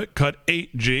 we have it. Cut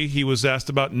 8G. He was asked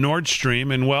about Nord Stream,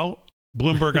 and well,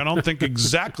 Bloomberg, I don't think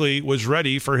exactly was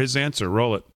ready for his answer.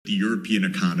 Roll it. The European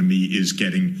economy is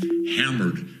getting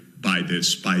hammered by the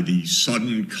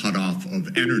sudden cutoff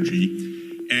of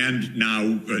energy. And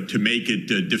now, to make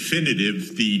it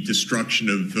definitive, the destruction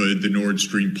of the Nord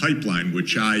Stream pipeline,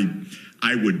 which I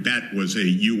would bet was a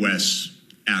U.S.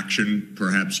 action,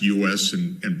 perhaps U.S.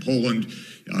 and Poland.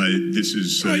 This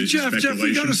is Jeff,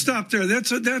 we got to stop there.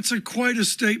 That's quite a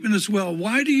statement as well.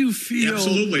 Why do you feel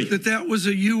that was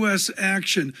a U.S.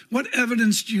 action? What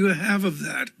evidence do you have of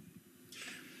that?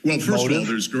 Well, first of all,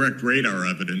 there's direct radar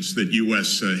evidence that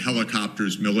U.S.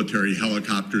 helicopters, military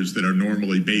helicopters that are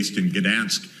normally based in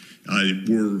Gdansk,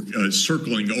 were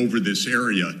circling over this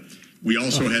area. We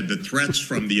also had the threats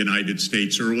from the United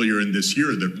States earlier in this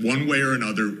year that one way or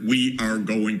another, we are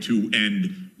going to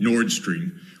end Nord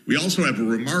Stream. We also have a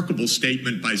remarkable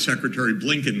statement by Secretary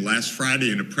Blinken last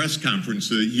Friday in a press conference.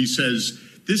 He says,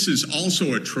 this is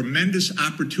also a tremendous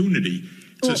opportunity.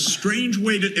 It's a strange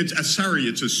way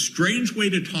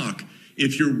to talk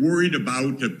if you're worried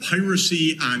about the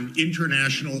piracy on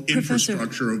international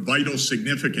infrastructure of vital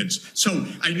significance. So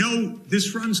I know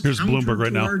this runs counter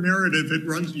to our narrative. It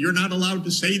runs. You're not allowed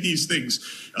to say these things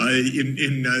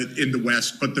in the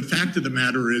West. But the fact of the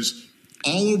matter is,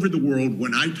 all over the world,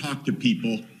 when I talk to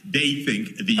people, they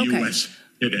think the U.S.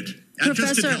 did it.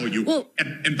 Just to tell you,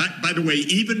 and by the way,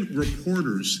 even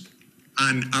reporters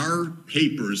on our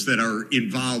papers that are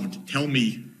involved tell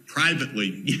me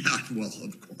privately,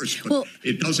 of course, but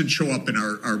it doesn't show up in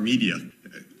our media.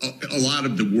 A lot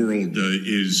of the world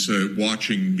is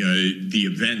watching the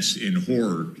events in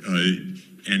horror,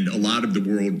 and a lot of the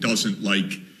world doesn't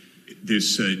like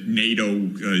this NATO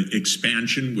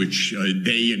expansion, which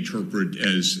they interpret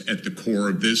as at the core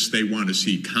of this. They want to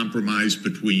see compromise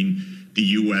between the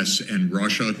U.S. and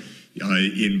Russia.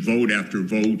 In vote after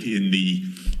vote in the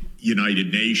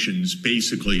United Nations,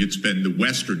 basically it's been the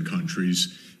Western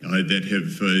countries that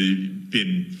have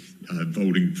been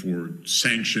voting for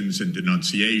sanctions and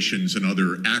denunciations and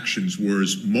other actions,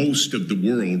 whereas most of the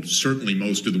world, certainly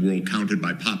most of the world counted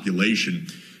by population,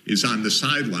 is on the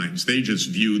sidelines. They just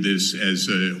view this as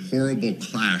a horrible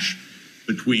clash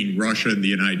between Russia and the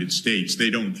United States.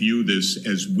 They don't view this,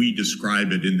 as we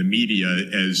describe it in the media,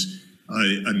 as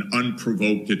an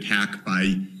unprovoked attack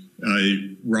by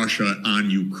Russia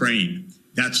on Ukraine.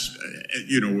 That's,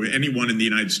 anyone in the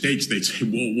United States, they'd say,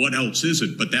 well, what else is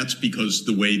it? But that's because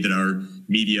the way that our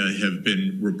media have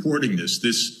been reporting this.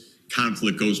 This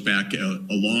conflict goes back a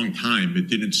long time. It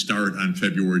didn't start on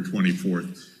February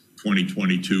 24th.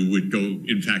 2022 would go.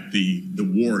 In fact,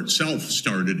 the war itself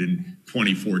started in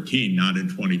 2014, not in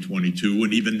 2022,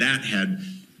 and even that had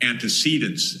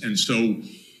antecedents. And so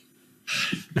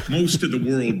most of the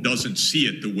world doesn't see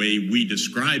it the way we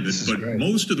describe it, but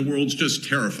most of the world's just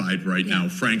terrified right now,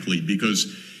 frankly,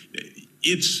 because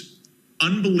it's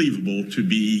unbelievable to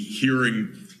be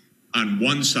hearing on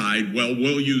one side, well,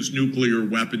 we'll use nuclear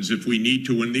weapons if we need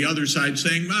to, and the other side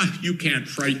saying, you can't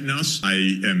frighten us. I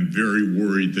am very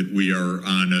worried that we are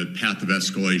on a path of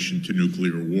escalation to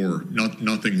nuclear war,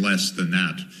 nothing less than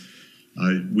that.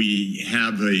 We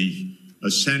have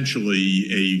essentially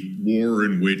a war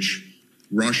in which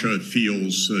Russia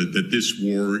feels that this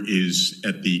war is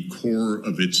at the core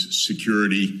of its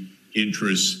security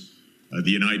interests.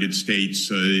 The United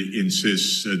States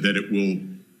insists that it will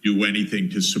do anything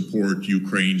to support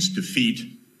Ukraine's defeat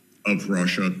of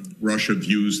Russia. Russia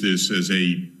views this as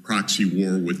a proxy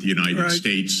war with the United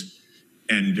States.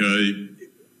 And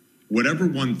whatever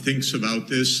one thinks about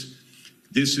this,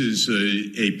 this is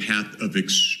a path of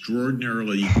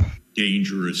extraordinarily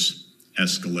dangerous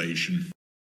escalation.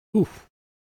 Oof.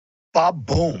 Bob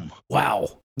Boom.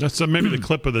 Wow. That's maybe the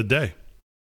clip of the day.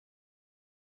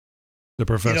 The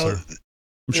professor.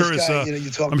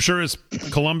 I'm sure his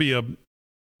Columbia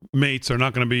mates are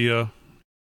not going to be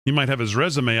he might have his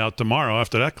resume out tomorrow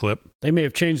after that clip. They may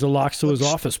have changed the locks to his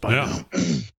office by now.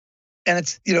 And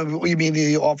it's, what you mean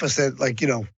the office that,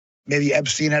 maybe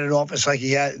Epstein had an office like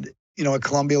he had, at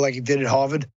Columbia, like he did at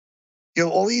Harvard.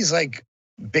 All these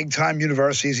big time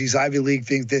universities, these Ivy League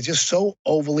things, they're just so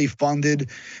overly funded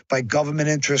by government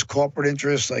interests, corporate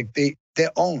interests,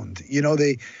 they're owned.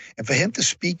 And for him to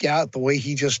speak out the way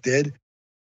he just did,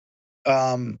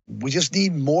 We just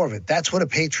need more of it. That's what a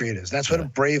patriot is. That's what a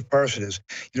brave person is.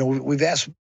 We've asked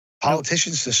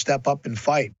politicians to step up and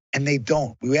fight, and they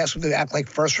don't. We asked them to act like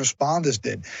first responders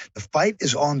did. The fight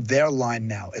is on their line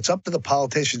now. It's up to the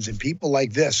politicians and people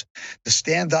like this to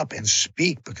stand up and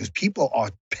speak, because people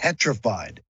are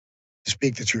petrified to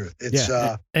speak the truth. It's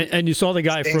and you saw the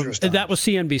guy from that was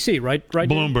CNBC, right?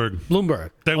 Bloomberg.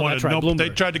 They wanted Bloomberg. They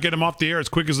tried to get him off the air as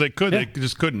quick as they could. Yeah. They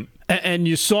just couldn't. And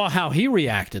you saw how he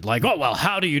reacted, like, "Oh well,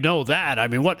 how do you know that? I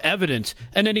mean, what evidence?"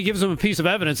 And then he gives him a piece of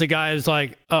evidence. The guy is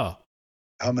like, "Oh."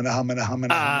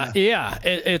 Yeah,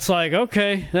 it's like,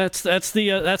 okay, that's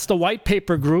the white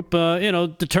paper group,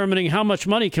 determining how much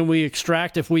money can we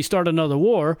extract if we start another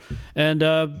war, and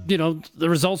the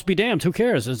results be damned. Who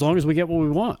cares? As long as we get what we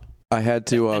want. I had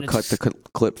to cut the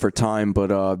clip for time,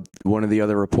 but one of the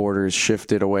other reporters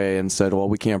shifted away and said, "Well,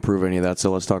 we can't prove any of that,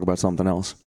 so let's talk about something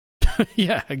else."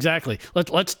 Yeah, exactly.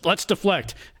 Let's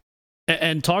deflect.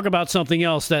 And talk about something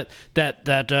else that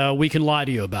we can lie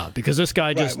to you about, because this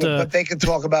guy just. But they can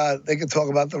talk about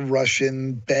the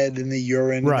Russian bed in the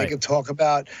urine. Right. They can talk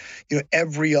about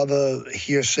every other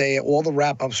hearsay, all the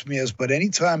wrap-up smears. But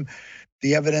anytime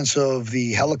the evidence of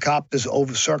the helicopters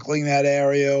over circling that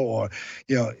area, or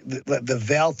the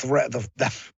veiled threat,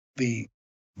 the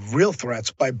real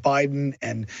threats by Biden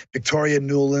and Victoria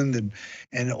Nuland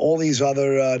and all these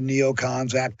other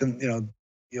neocons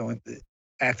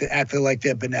acting like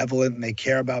they're benevolent and they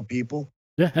care about people.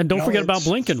 Yeah, and don't forget about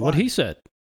Blinken, what he said.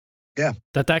 Yeah.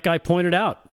 That guy pointed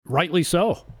out, rightly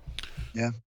so. Yeah.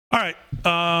 All right.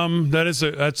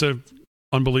 That's a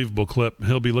unbelievable clip.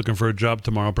 He'll be looking for a job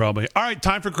tomorrow, probably. All right,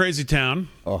 time for Crazy Town.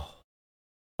 Oh.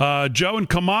 Joe and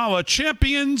Kamala,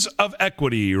 champions of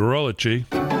equity. Roll it, G.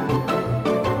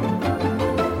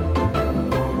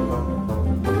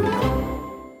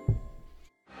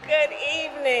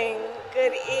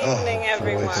 Good evening,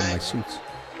 everyone.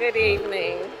 Good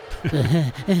evening. Good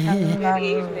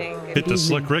evening. Hit the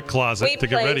Slick Rick closet to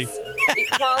get ready.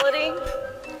 Equality,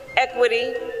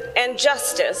 equity, and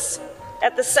justice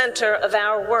at the center of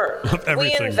our work.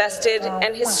 We invested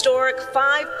an historic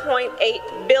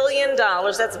 $5.8 billion,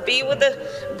 that's B with a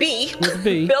B,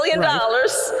 billion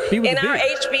dollars in our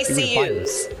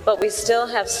HBCUs. But we still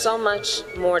have so much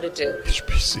more to do.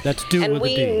 That's due and with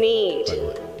we a D. need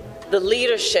the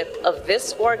leadership of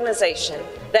this organization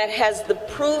that has the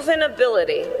proven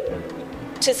ability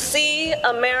to see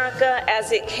America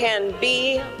as it can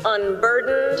be,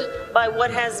 unburdened by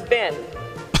what has been.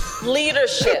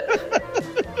 Leadership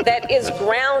that is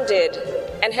grounded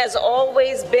and has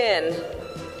always been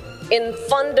in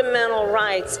fundamental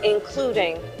rights,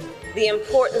 including the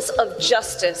importance of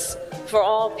justice for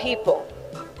all people.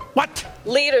 What?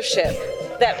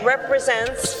 Leadership that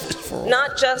represents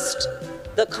not just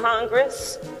the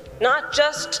Congress, not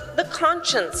just the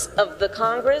conscience of the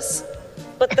Congress,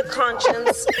 but the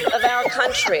conscience of our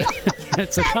country.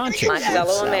 It's a conscience. My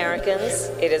fellow Americans,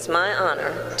 it is my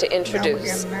honor to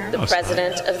introduce the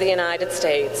President of the United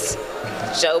States,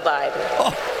 Joe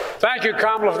Biden. Thank you,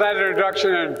 Kamala, for that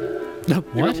introduction, and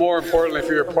even more importantly,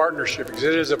 for your partnership, because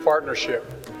it is a partnership.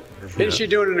 Isn't she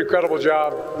doing an incredible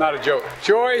job? Not a joke.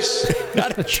 Joyce,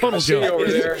 not a total joke.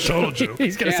 Over there. Total joke.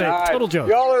 He's going to say total joke.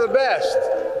 Y'all are the best.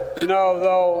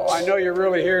 Though I know you're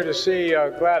really here to see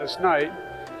Gladys Knight.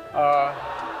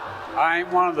 I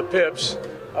ain't one of the pips.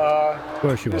 Of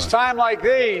course you are. It's time like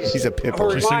these. He's a pip.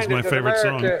 She sings my favorite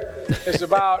song. Is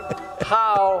about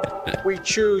how we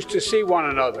choose to see one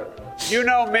another. You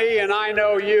know me and I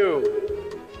know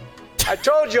you. I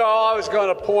told you all I was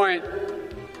going to appoint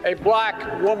a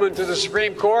black woman to the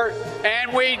Supreme Court,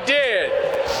 and we did.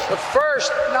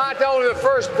 Not only the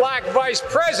first black vice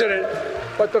president,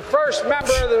 but the first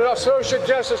member of the Associate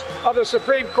Justice of the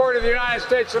Supreme Court of the United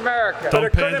States of America. Don't but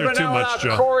it couldn't pander have been too done much,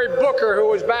 without Joe. Cory Booker, who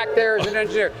was back there as an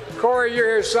engineer. Cory, you're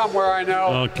here somewhere, I know.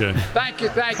 Okay. Thank you,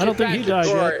 I don't think he died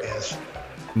Cory. yet.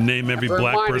 Name every For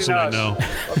black reminding person I us know.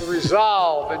 of the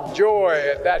resolve and joy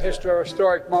at that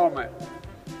historic moment.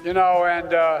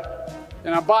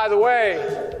 And by the way,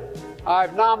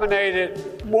 I've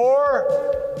nominated more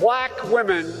black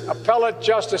women appellate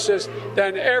justices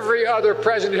than every other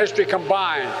president in history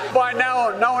combined. By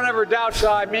now, no one ever doubts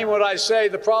I mean what I say.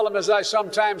 The problem is I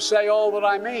sometimes say all that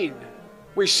I mean.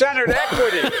 We centered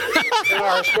equity in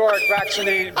our historic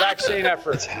vaccine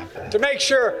efforts to make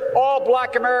sure all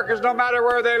black Americans, no matter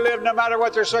where they live, no matter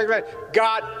what their cigarette,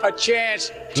 got a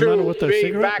chance to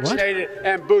be vaccinated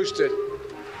and boosted.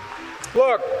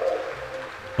 Look.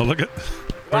 Oh, look at.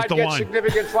 Where's I'd the get wine?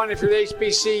 significant funding for the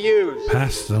HBCUs.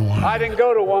 Pass the wine. I didn't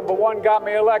go to one, but one got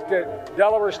me elected.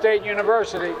 Delaware State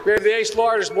University. We have the 8th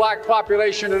largest black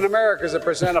population in America as a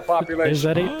percent of population. Is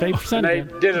that 8%? And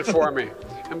they did it for me.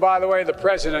 And by the way, the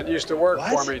president used to work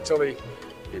for me until he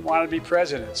wanted to be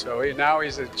president. So now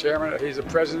he's the chairman. He's the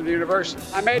president of the university.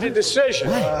 I made a decision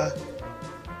that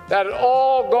it's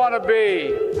all going to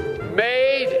be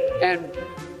made and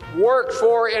worked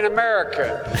for in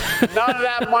America. None of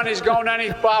that money's going to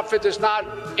any profit that's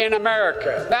not in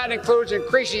America. That includes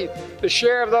increasing the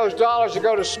share of those dollars to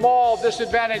go to small,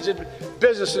 disadvantaged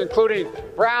businesses, including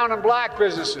brown and black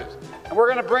businesses. And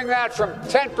we're going to bring that from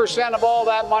 10% of all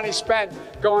that money spent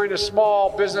going to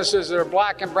small businesses that are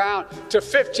black and brown to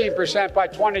 15% by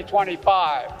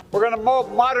 2025. We're going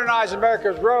to modernize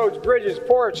America's roads, bridges,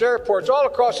 ports, airports, all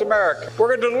across America.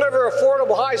 We're going to deliver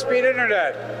affordable high-speed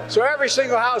internet. So every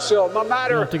single household, no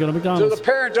matter, so the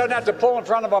parent doesn't have to pull in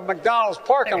front of a McDonald's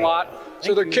parking lot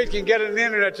so their kid can get on the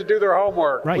internet to do their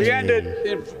homework. Right. We enacted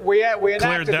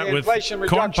the Inflation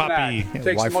Reduction Act. It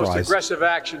takes the most aggressive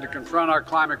action to confront our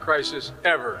climate crisis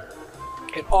ever,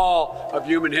 in all of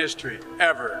human history,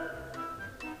 ever.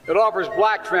 It offers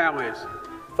black families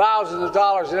thousands of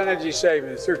dollars in energy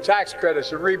savings through tax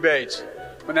credits and rebates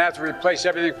when they have to replace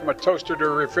everything from a toaster to a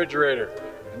refrigerator.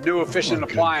 New efficient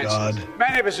appliances.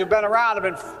 Many of us who've been around have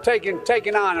been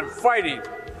taking on and fighting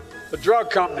the drug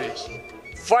companies,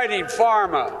 fighting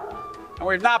pharma, and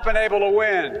we've not been able to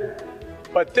win.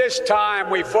 But this time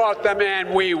we fought them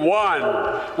and we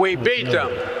won. We beat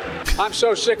them. I'm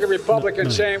so sick of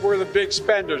Republicans saying we're the big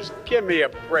spenders. Give me a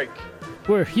break.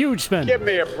 We're huge spenders. Give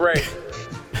me a break.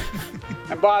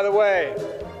 And by the way,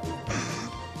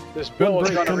 this bill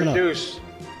is going to reduce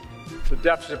the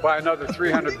deficit by another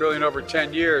 $300 billion over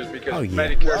 10 years because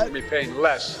Medicare is going to be paying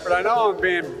less. But I know I'm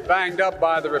being banged up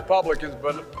by the Republicans,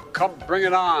 but come bring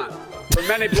it on. For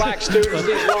many black students,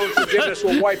 these loan forgiveness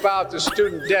will wipe out the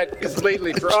student debt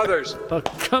completely. For others,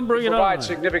 provide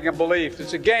significant relief.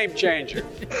 It's a game changer.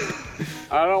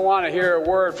 I don't want to hear a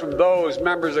word from those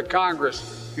members of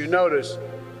Congress you notice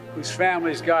whose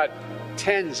families got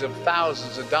tens of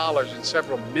thousands of dollars and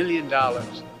several $1 million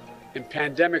in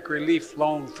pandemic relief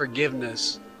loan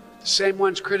forgiveness. The same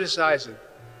ones criticizing.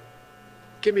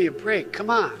 Give me a break. Come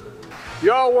on.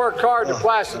 You all worked hard to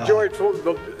pass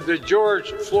the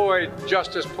George Floyd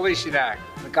Justice Policing Act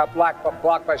that got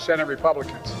blocked by Senate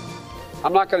Republicans.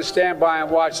 I'm not going to stand by and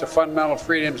watch the fundamental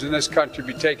freedoms in this country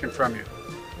be taken from you,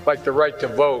 like the right to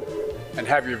vote and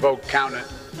have your vote counted.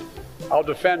 I'll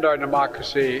defend our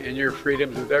democracy and your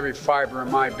freedoms with every fiber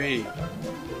of my being.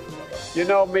 You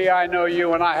know me, I know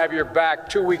you, and I have your back.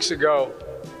 2 weeks ago,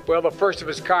 the first of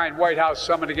its kind White House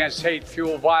summit against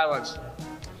hate-fueled violence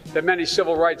that many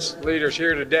civil rights leaders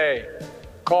here today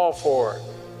called for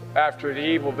after the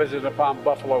evil visited upon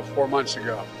Buffalo 4 months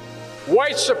ago.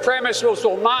 White supremacists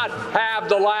will not have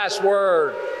the last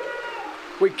word.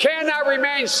 We cannot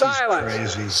remain silent.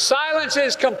 Silence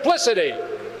is complicity.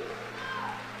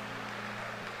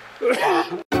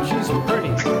 She's pretty.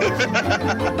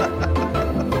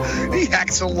 He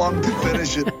acts so long to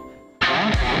finish it.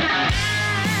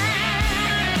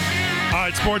 All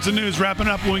right, sports and news wrapping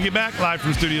up when we get back live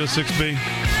from Studio 6B.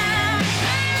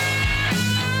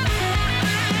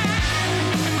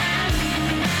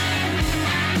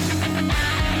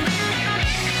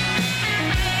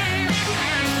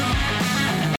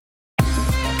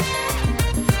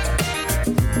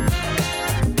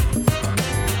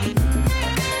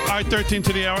 All right, 13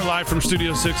 to the hour live from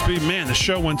Studio 6B. Man, the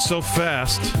show went so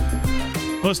fast.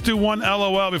 Let's do one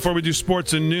LOL before we do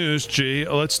sports and news, G.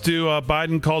 Let's do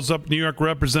Biden calls up New York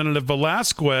Representative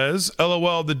Velasquez.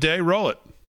 LOL of the day. Roll it.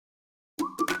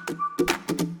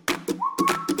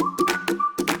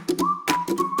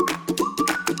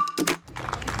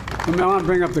 I want to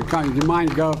bring up the comment. Do you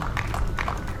mind, go?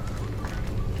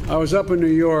 I was up in New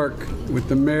York with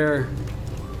the mayor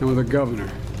and with the governor.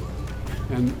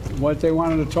 And what they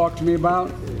wanted to talk to me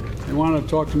about? They wanted to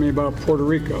talk to me about Puerto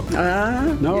Rico.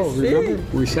 No, remember?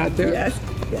 We sat there? Yes.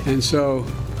 And so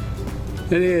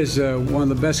it is one of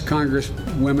the best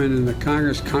congresswomen and the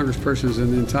congresspersons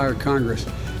in the entire Congress.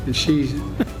 And she's, you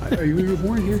were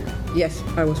born here? Yes,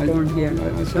 I was born here.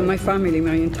 And my family,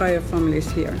 my entire family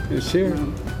is here. It's here?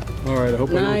 All right, I hope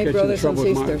I don't get you in trouble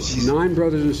with my 9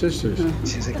 brothers and sisters.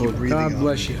 She's like, well, God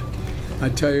bless you. I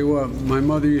tell you what, my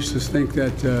mother used to think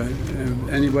that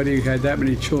anybody who had that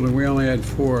many children, we only had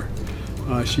 4,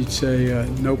 she'd say,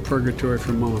 no purgatory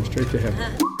for mom, straight to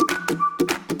heaven.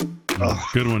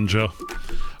 Good one, Joe.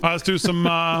 Let's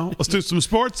do some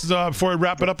sports before we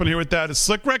wrap it up. And here with that is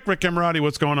Slick Rick Emirati.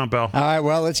 What's going on, pal? All right,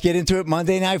 well, let's get into it.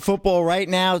 Monday Night Football right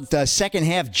now. The second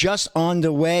half just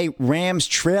underway. Rams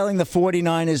trailing the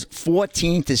 49ers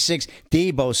 14-6.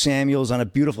 Deebo Samuels on a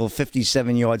beautiful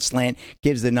 57-yard slant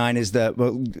gives the Niners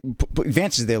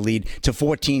advances their lead to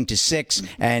 14-6.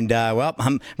 And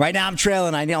right now I'm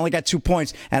trailing. I only got 2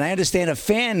 points, and I understand a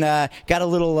fan got a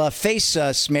little face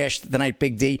smashed tonight.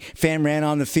 Big D fan ran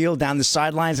on the field down the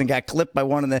sidelines and got clipped by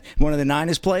one of the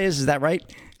Niners players. Is that right?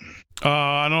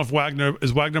 I don't know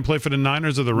if Wagner play for the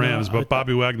Niners or the Rams, but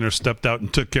Bobby Wagner stepped out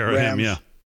and took care of him. Yeah.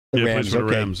 The Rams, Rams, plays for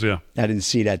okay. the Rams, yeah. I didn't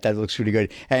see that. That looks pretty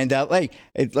good. And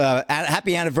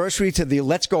happy anniversary to the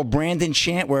Let's Go Brandon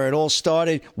chant, where it all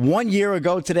started 1 year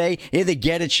ago today in the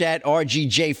Get It Chat,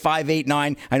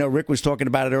 RGJ589. I know Rick was talking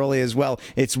about it earlier as well.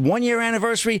 It's 1 year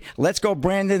anniversary. Let's Go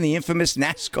Brandon, the infamous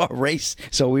NASCAR race.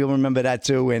 So we'll remember that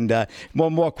too. And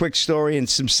one more quick story and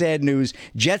some sad news.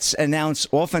 Jets announced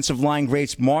offensive line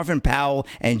greats Marvin Powell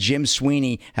and Jim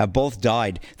Sweeney have both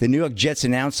died. The New York Jets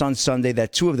announced on Sunday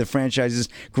that two of the franchise's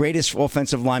greatest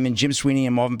offensive linemen, Jim Sweeney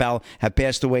and Marvin Powell, have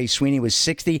passed away. Sweeney was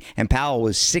 60 and Powell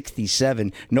was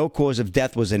 67. No cause of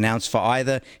death was announced for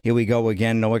either. Here we go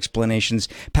again, no explanations.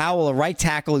 Powell, a right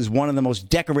tackle, is one of the most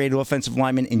decorated offensive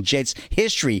linemen in Jets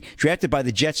history. Drafted by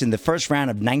the Jets in the first round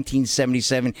of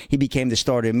 1977, he became the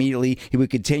starter immediately. He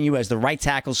would continue as the right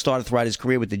tackle starter throughout his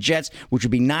career with the Jets, which would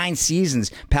be 9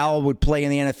 seasons. Powell would play in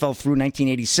the NFL through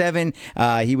 1987.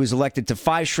 He was elected to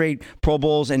 5 straight Pro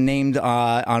Bowls and named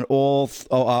on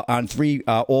 3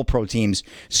 All-Pro teams.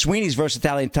 Sweeney's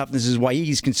versatility and toughness is why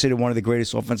he's considered one of the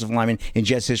greatest offensive linemen in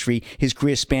Jets history. His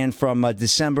career spanned from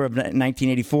December of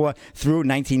 1984 through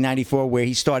 1994, where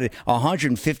he started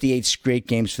 158 straight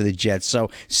games for the Jets. So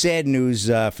sad news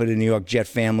for the New York Jet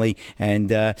family. And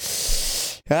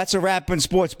that's a wrap in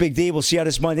sports, Big D. We'll see how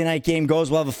this Monday night game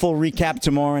goes. We'll have a full recap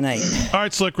tomorrow night. All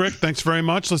right, Slick Rick, thanks very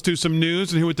much. Let's do some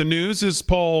news. And here with the news is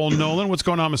Paul Nolan. What's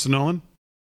going on, Mr. Nolan?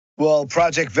 Well,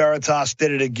 Project Veritas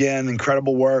did it again.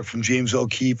 Incredible work from James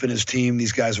O'Keefe and his team.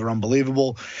 These guys are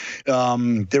unbelievable.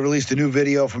 They released a new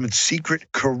video from its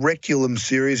secret curriculum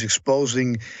series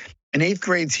exposing an 8th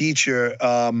grade teacher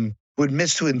who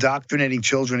admits to indoctrinating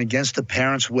children against the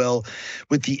parents' will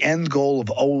with the end goal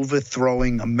of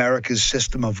overthrowing America's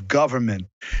system of government.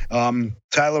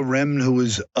 Tyler Rim, who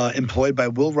was employed by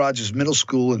Will Rogers Middle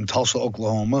School in Tulsa,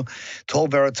 Oklahoma,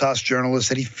 told Veritas journalists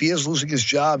that he fears losing his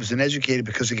job as an educator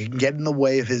because it can get in the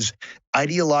way of his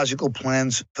ideological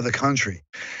plans for the country.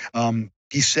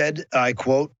 He said, I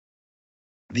quote,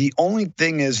 "The only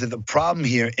thing is that the problem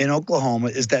here in Oklahoma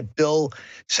is that Bill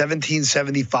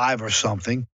 1775 or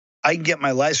something, I can get my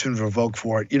license revoked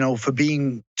for it, for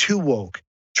being too woke.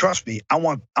 Trust me, I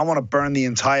want to burn the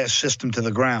entire system to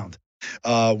the ground."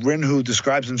 Rin, who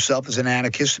describes himself as an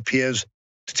anarchist, appears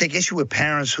to take issue with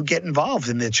parents who get involved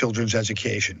in their children's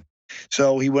education.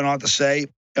 So he went on to say,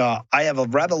 I have a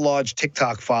rather large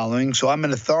TikTok following, so I'm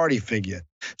an authority figure.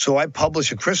 So I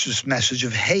publish a Christmas message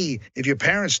of, hey, if your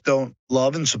parents don't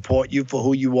love and support you for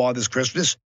who you are this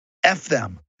Christmas, F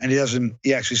them. And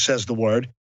he actually says the word.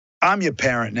 I'm your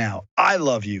parent now. I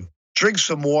love you. Drink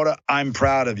some water. I'm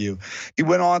proud of you. He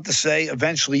went on to say,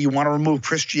 eventually you want to remove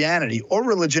Christianity or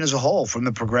religion as a whole from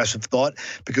the progressive thought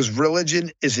because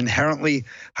religion is inherently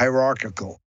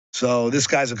hierarchical. So this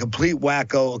guy's a complete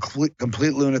wacko, a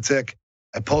complete lunatic.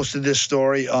 I posted this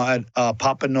story on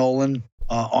Papa Nolan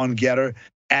on Getter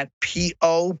at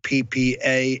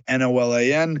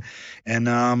POPPANOLAN. And,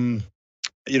 I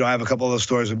have a couple of those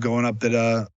stories I'm going up that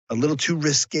are a little too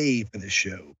risque for this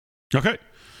show. Okay.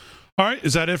 All right.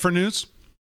 Is that it for news?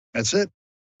 That's it.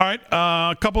 All right.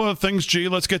 A couple of things, G.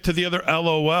 Let's get to the other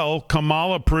LOL.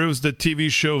 Kamala proves the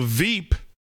TV show Veep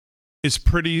is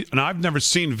pretty. And I've never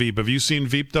seen Veep. Have you seen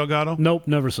Veep, Delgado? Nope,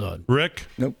 never saw it. Rick?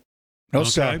 Nope. No,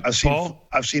 sir. I've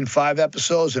seen 5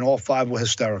 episodes, and all 5 were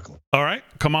hysterical. All right.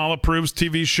 Kamala proves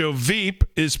TV show Veep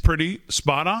is pretty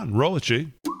spot on. Roll it,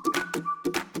 G.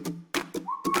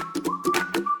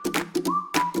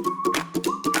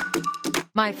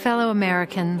 My fellow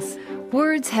Americans,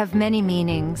 words have many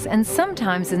meanings, and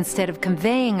sometimes instead of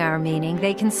conveying our meaning,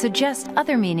 they can suggest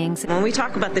other meanings. When we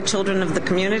talk about the children of the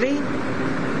community,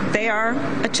 they are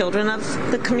children of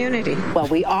the community. Well,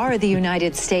 we are the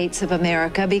United States of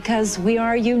America because we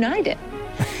are united.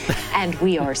 And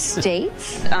we are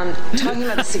states. Talking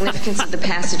about the significance of the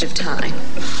passage of time,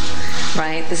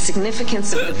 right? The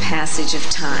significance of the passage of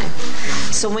time.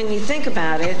 So when you think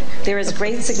about it, there is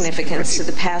great significance to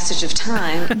the passage of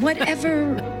time.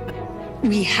 Whatever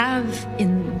we have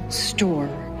in store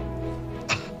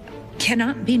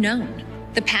cannot be known.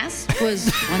 The past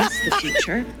was once the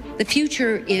future. The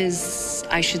future is,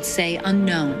 I should say,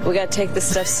 unknown. We got to take this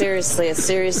stuff seriously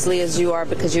as you are,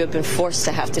 because you have been forced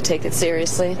to have to take it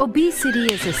seriously.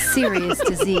 Obesity is a serious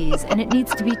disease, and it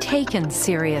needs to be taken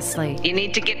seriously. You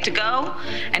need to get to go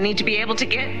and need to be able to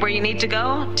get where you need to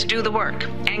go to do the work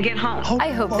and get home.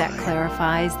 I hope that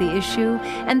clarifies the issue,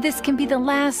 and this can be the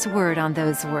last word on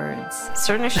those words.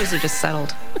 Certain issues are just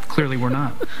settled. Clearly we're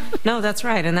not. No, that's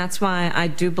right. And that's why I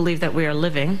do believe that we are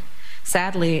living,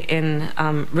 sadly, in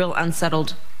real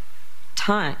unsettled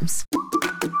times.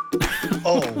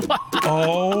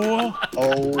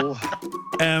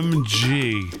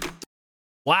 OMG.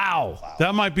 Wow.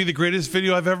 That might be the greatest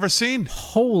video I've ever seen.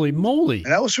 Holy moly.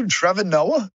 And that was from Trevor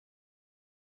Noah?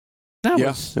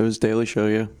 It was Daily Show,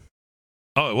 yeah.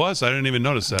 Oh, it was? I didn't even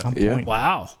notice that. Yeah.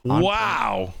 Wow.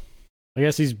 Wow. I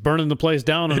guess he's burning the place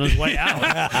down on his way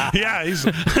out. Yeah, he's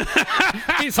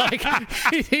like,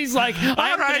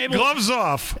 all right, gloves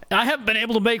off. I haven't been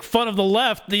able to make fun of the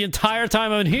left the entire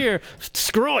time I'm here.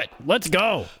 Screw it. Let's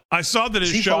go. I saw that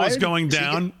his show is going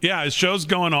down. Yeah, his show's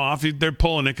going off. They're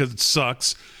pulling it because it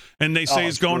sucks. And they say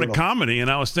he's going to comedy.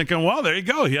 And I was thinking, well, there you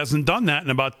go. He hasn't done that in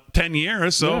about 10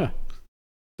 years. So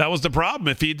that was the problem.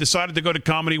 If he decided to go to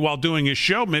comedy while doing his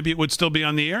show, maybe it would still be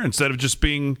on the air instead of just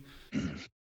being,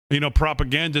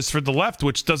 propagandist for the left,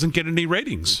 which doesn't get any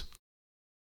ratings.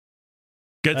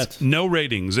 Gets no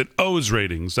ratings. It owes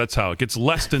ratings. That's how it gets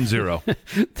less than zero.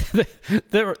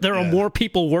 There are more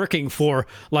people working for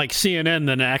like CNN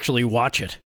than actually watch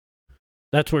it.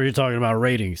 That's where you're talking about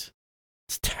ratings.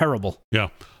 It's terrible. Yeah.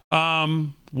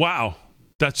 Wow.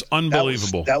 That's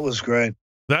unbelievable. That was great.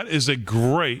 That is a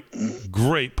great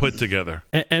put together.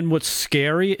 And what's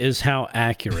scary is how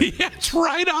accurate. Yeah, it's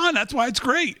right on. That's why it's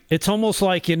great. It's almost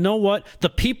like, you know what? The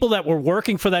people that were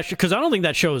working for that show, because I don't think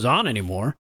that show is on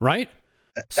anymore, right?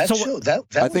 That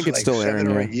I think it's still 7 airing,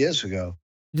 or 8 years ago.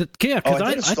 Yeah,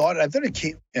 because I thought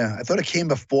it came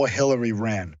before Hillary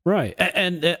ran. Right,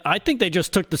 and I think they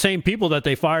just took the same people that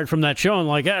they fired from that show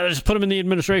and just put them in the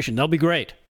administration. They'll be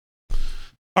great.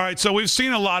 All right, so we've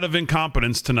seen a lot of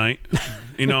incompetence tonight.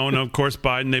 And of course,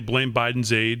 Biden, they blame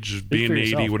Biden's age, being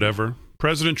 80, whatever.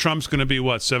 President Trump's going to be,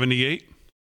 78?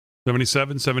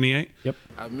 77, 78? Yep.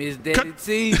 I miss Daddy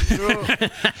T, bro.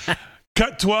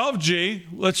 Cut 12G.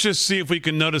 Let's just see if we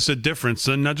can notice a difference.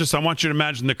 And I want you to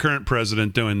imagine the current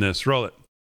president doing this. Roll it.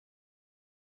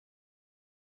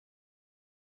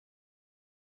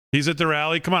 He's at the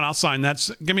rally. Come on, I'll sign that.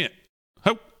 Give me it.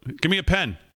 Ho. Give me a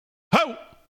pen. Ho.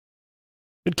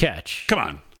 Good catch. Come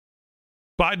on.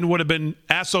 Biden would have been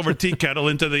ass over tea kettle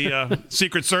into the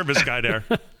Secret Service guy there.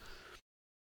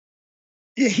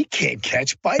 Yeah, he can't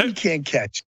catch. Biden can't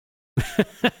catch.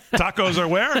 Tacos are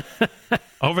where?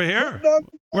 Over here?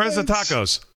 Where's the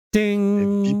tacos?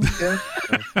 Ding.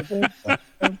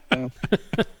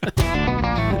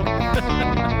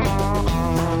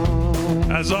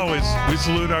 As always, we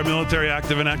salute our military,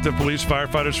 active and active police,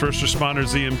 firefighters, first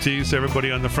responders, EMTs, everybody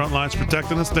on the front lines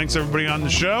protecting us. Thanks, everybody on the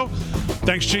show.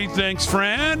 Thanks, Chief. Thanks,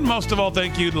 Fran. Most of all,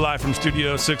 thank you to Live from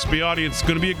Studio 6B audience. It's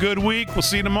going to be a good week. We'll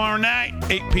see you tomorrow night,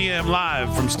 8 p.m.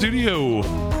 live from Studio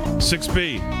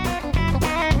 6B.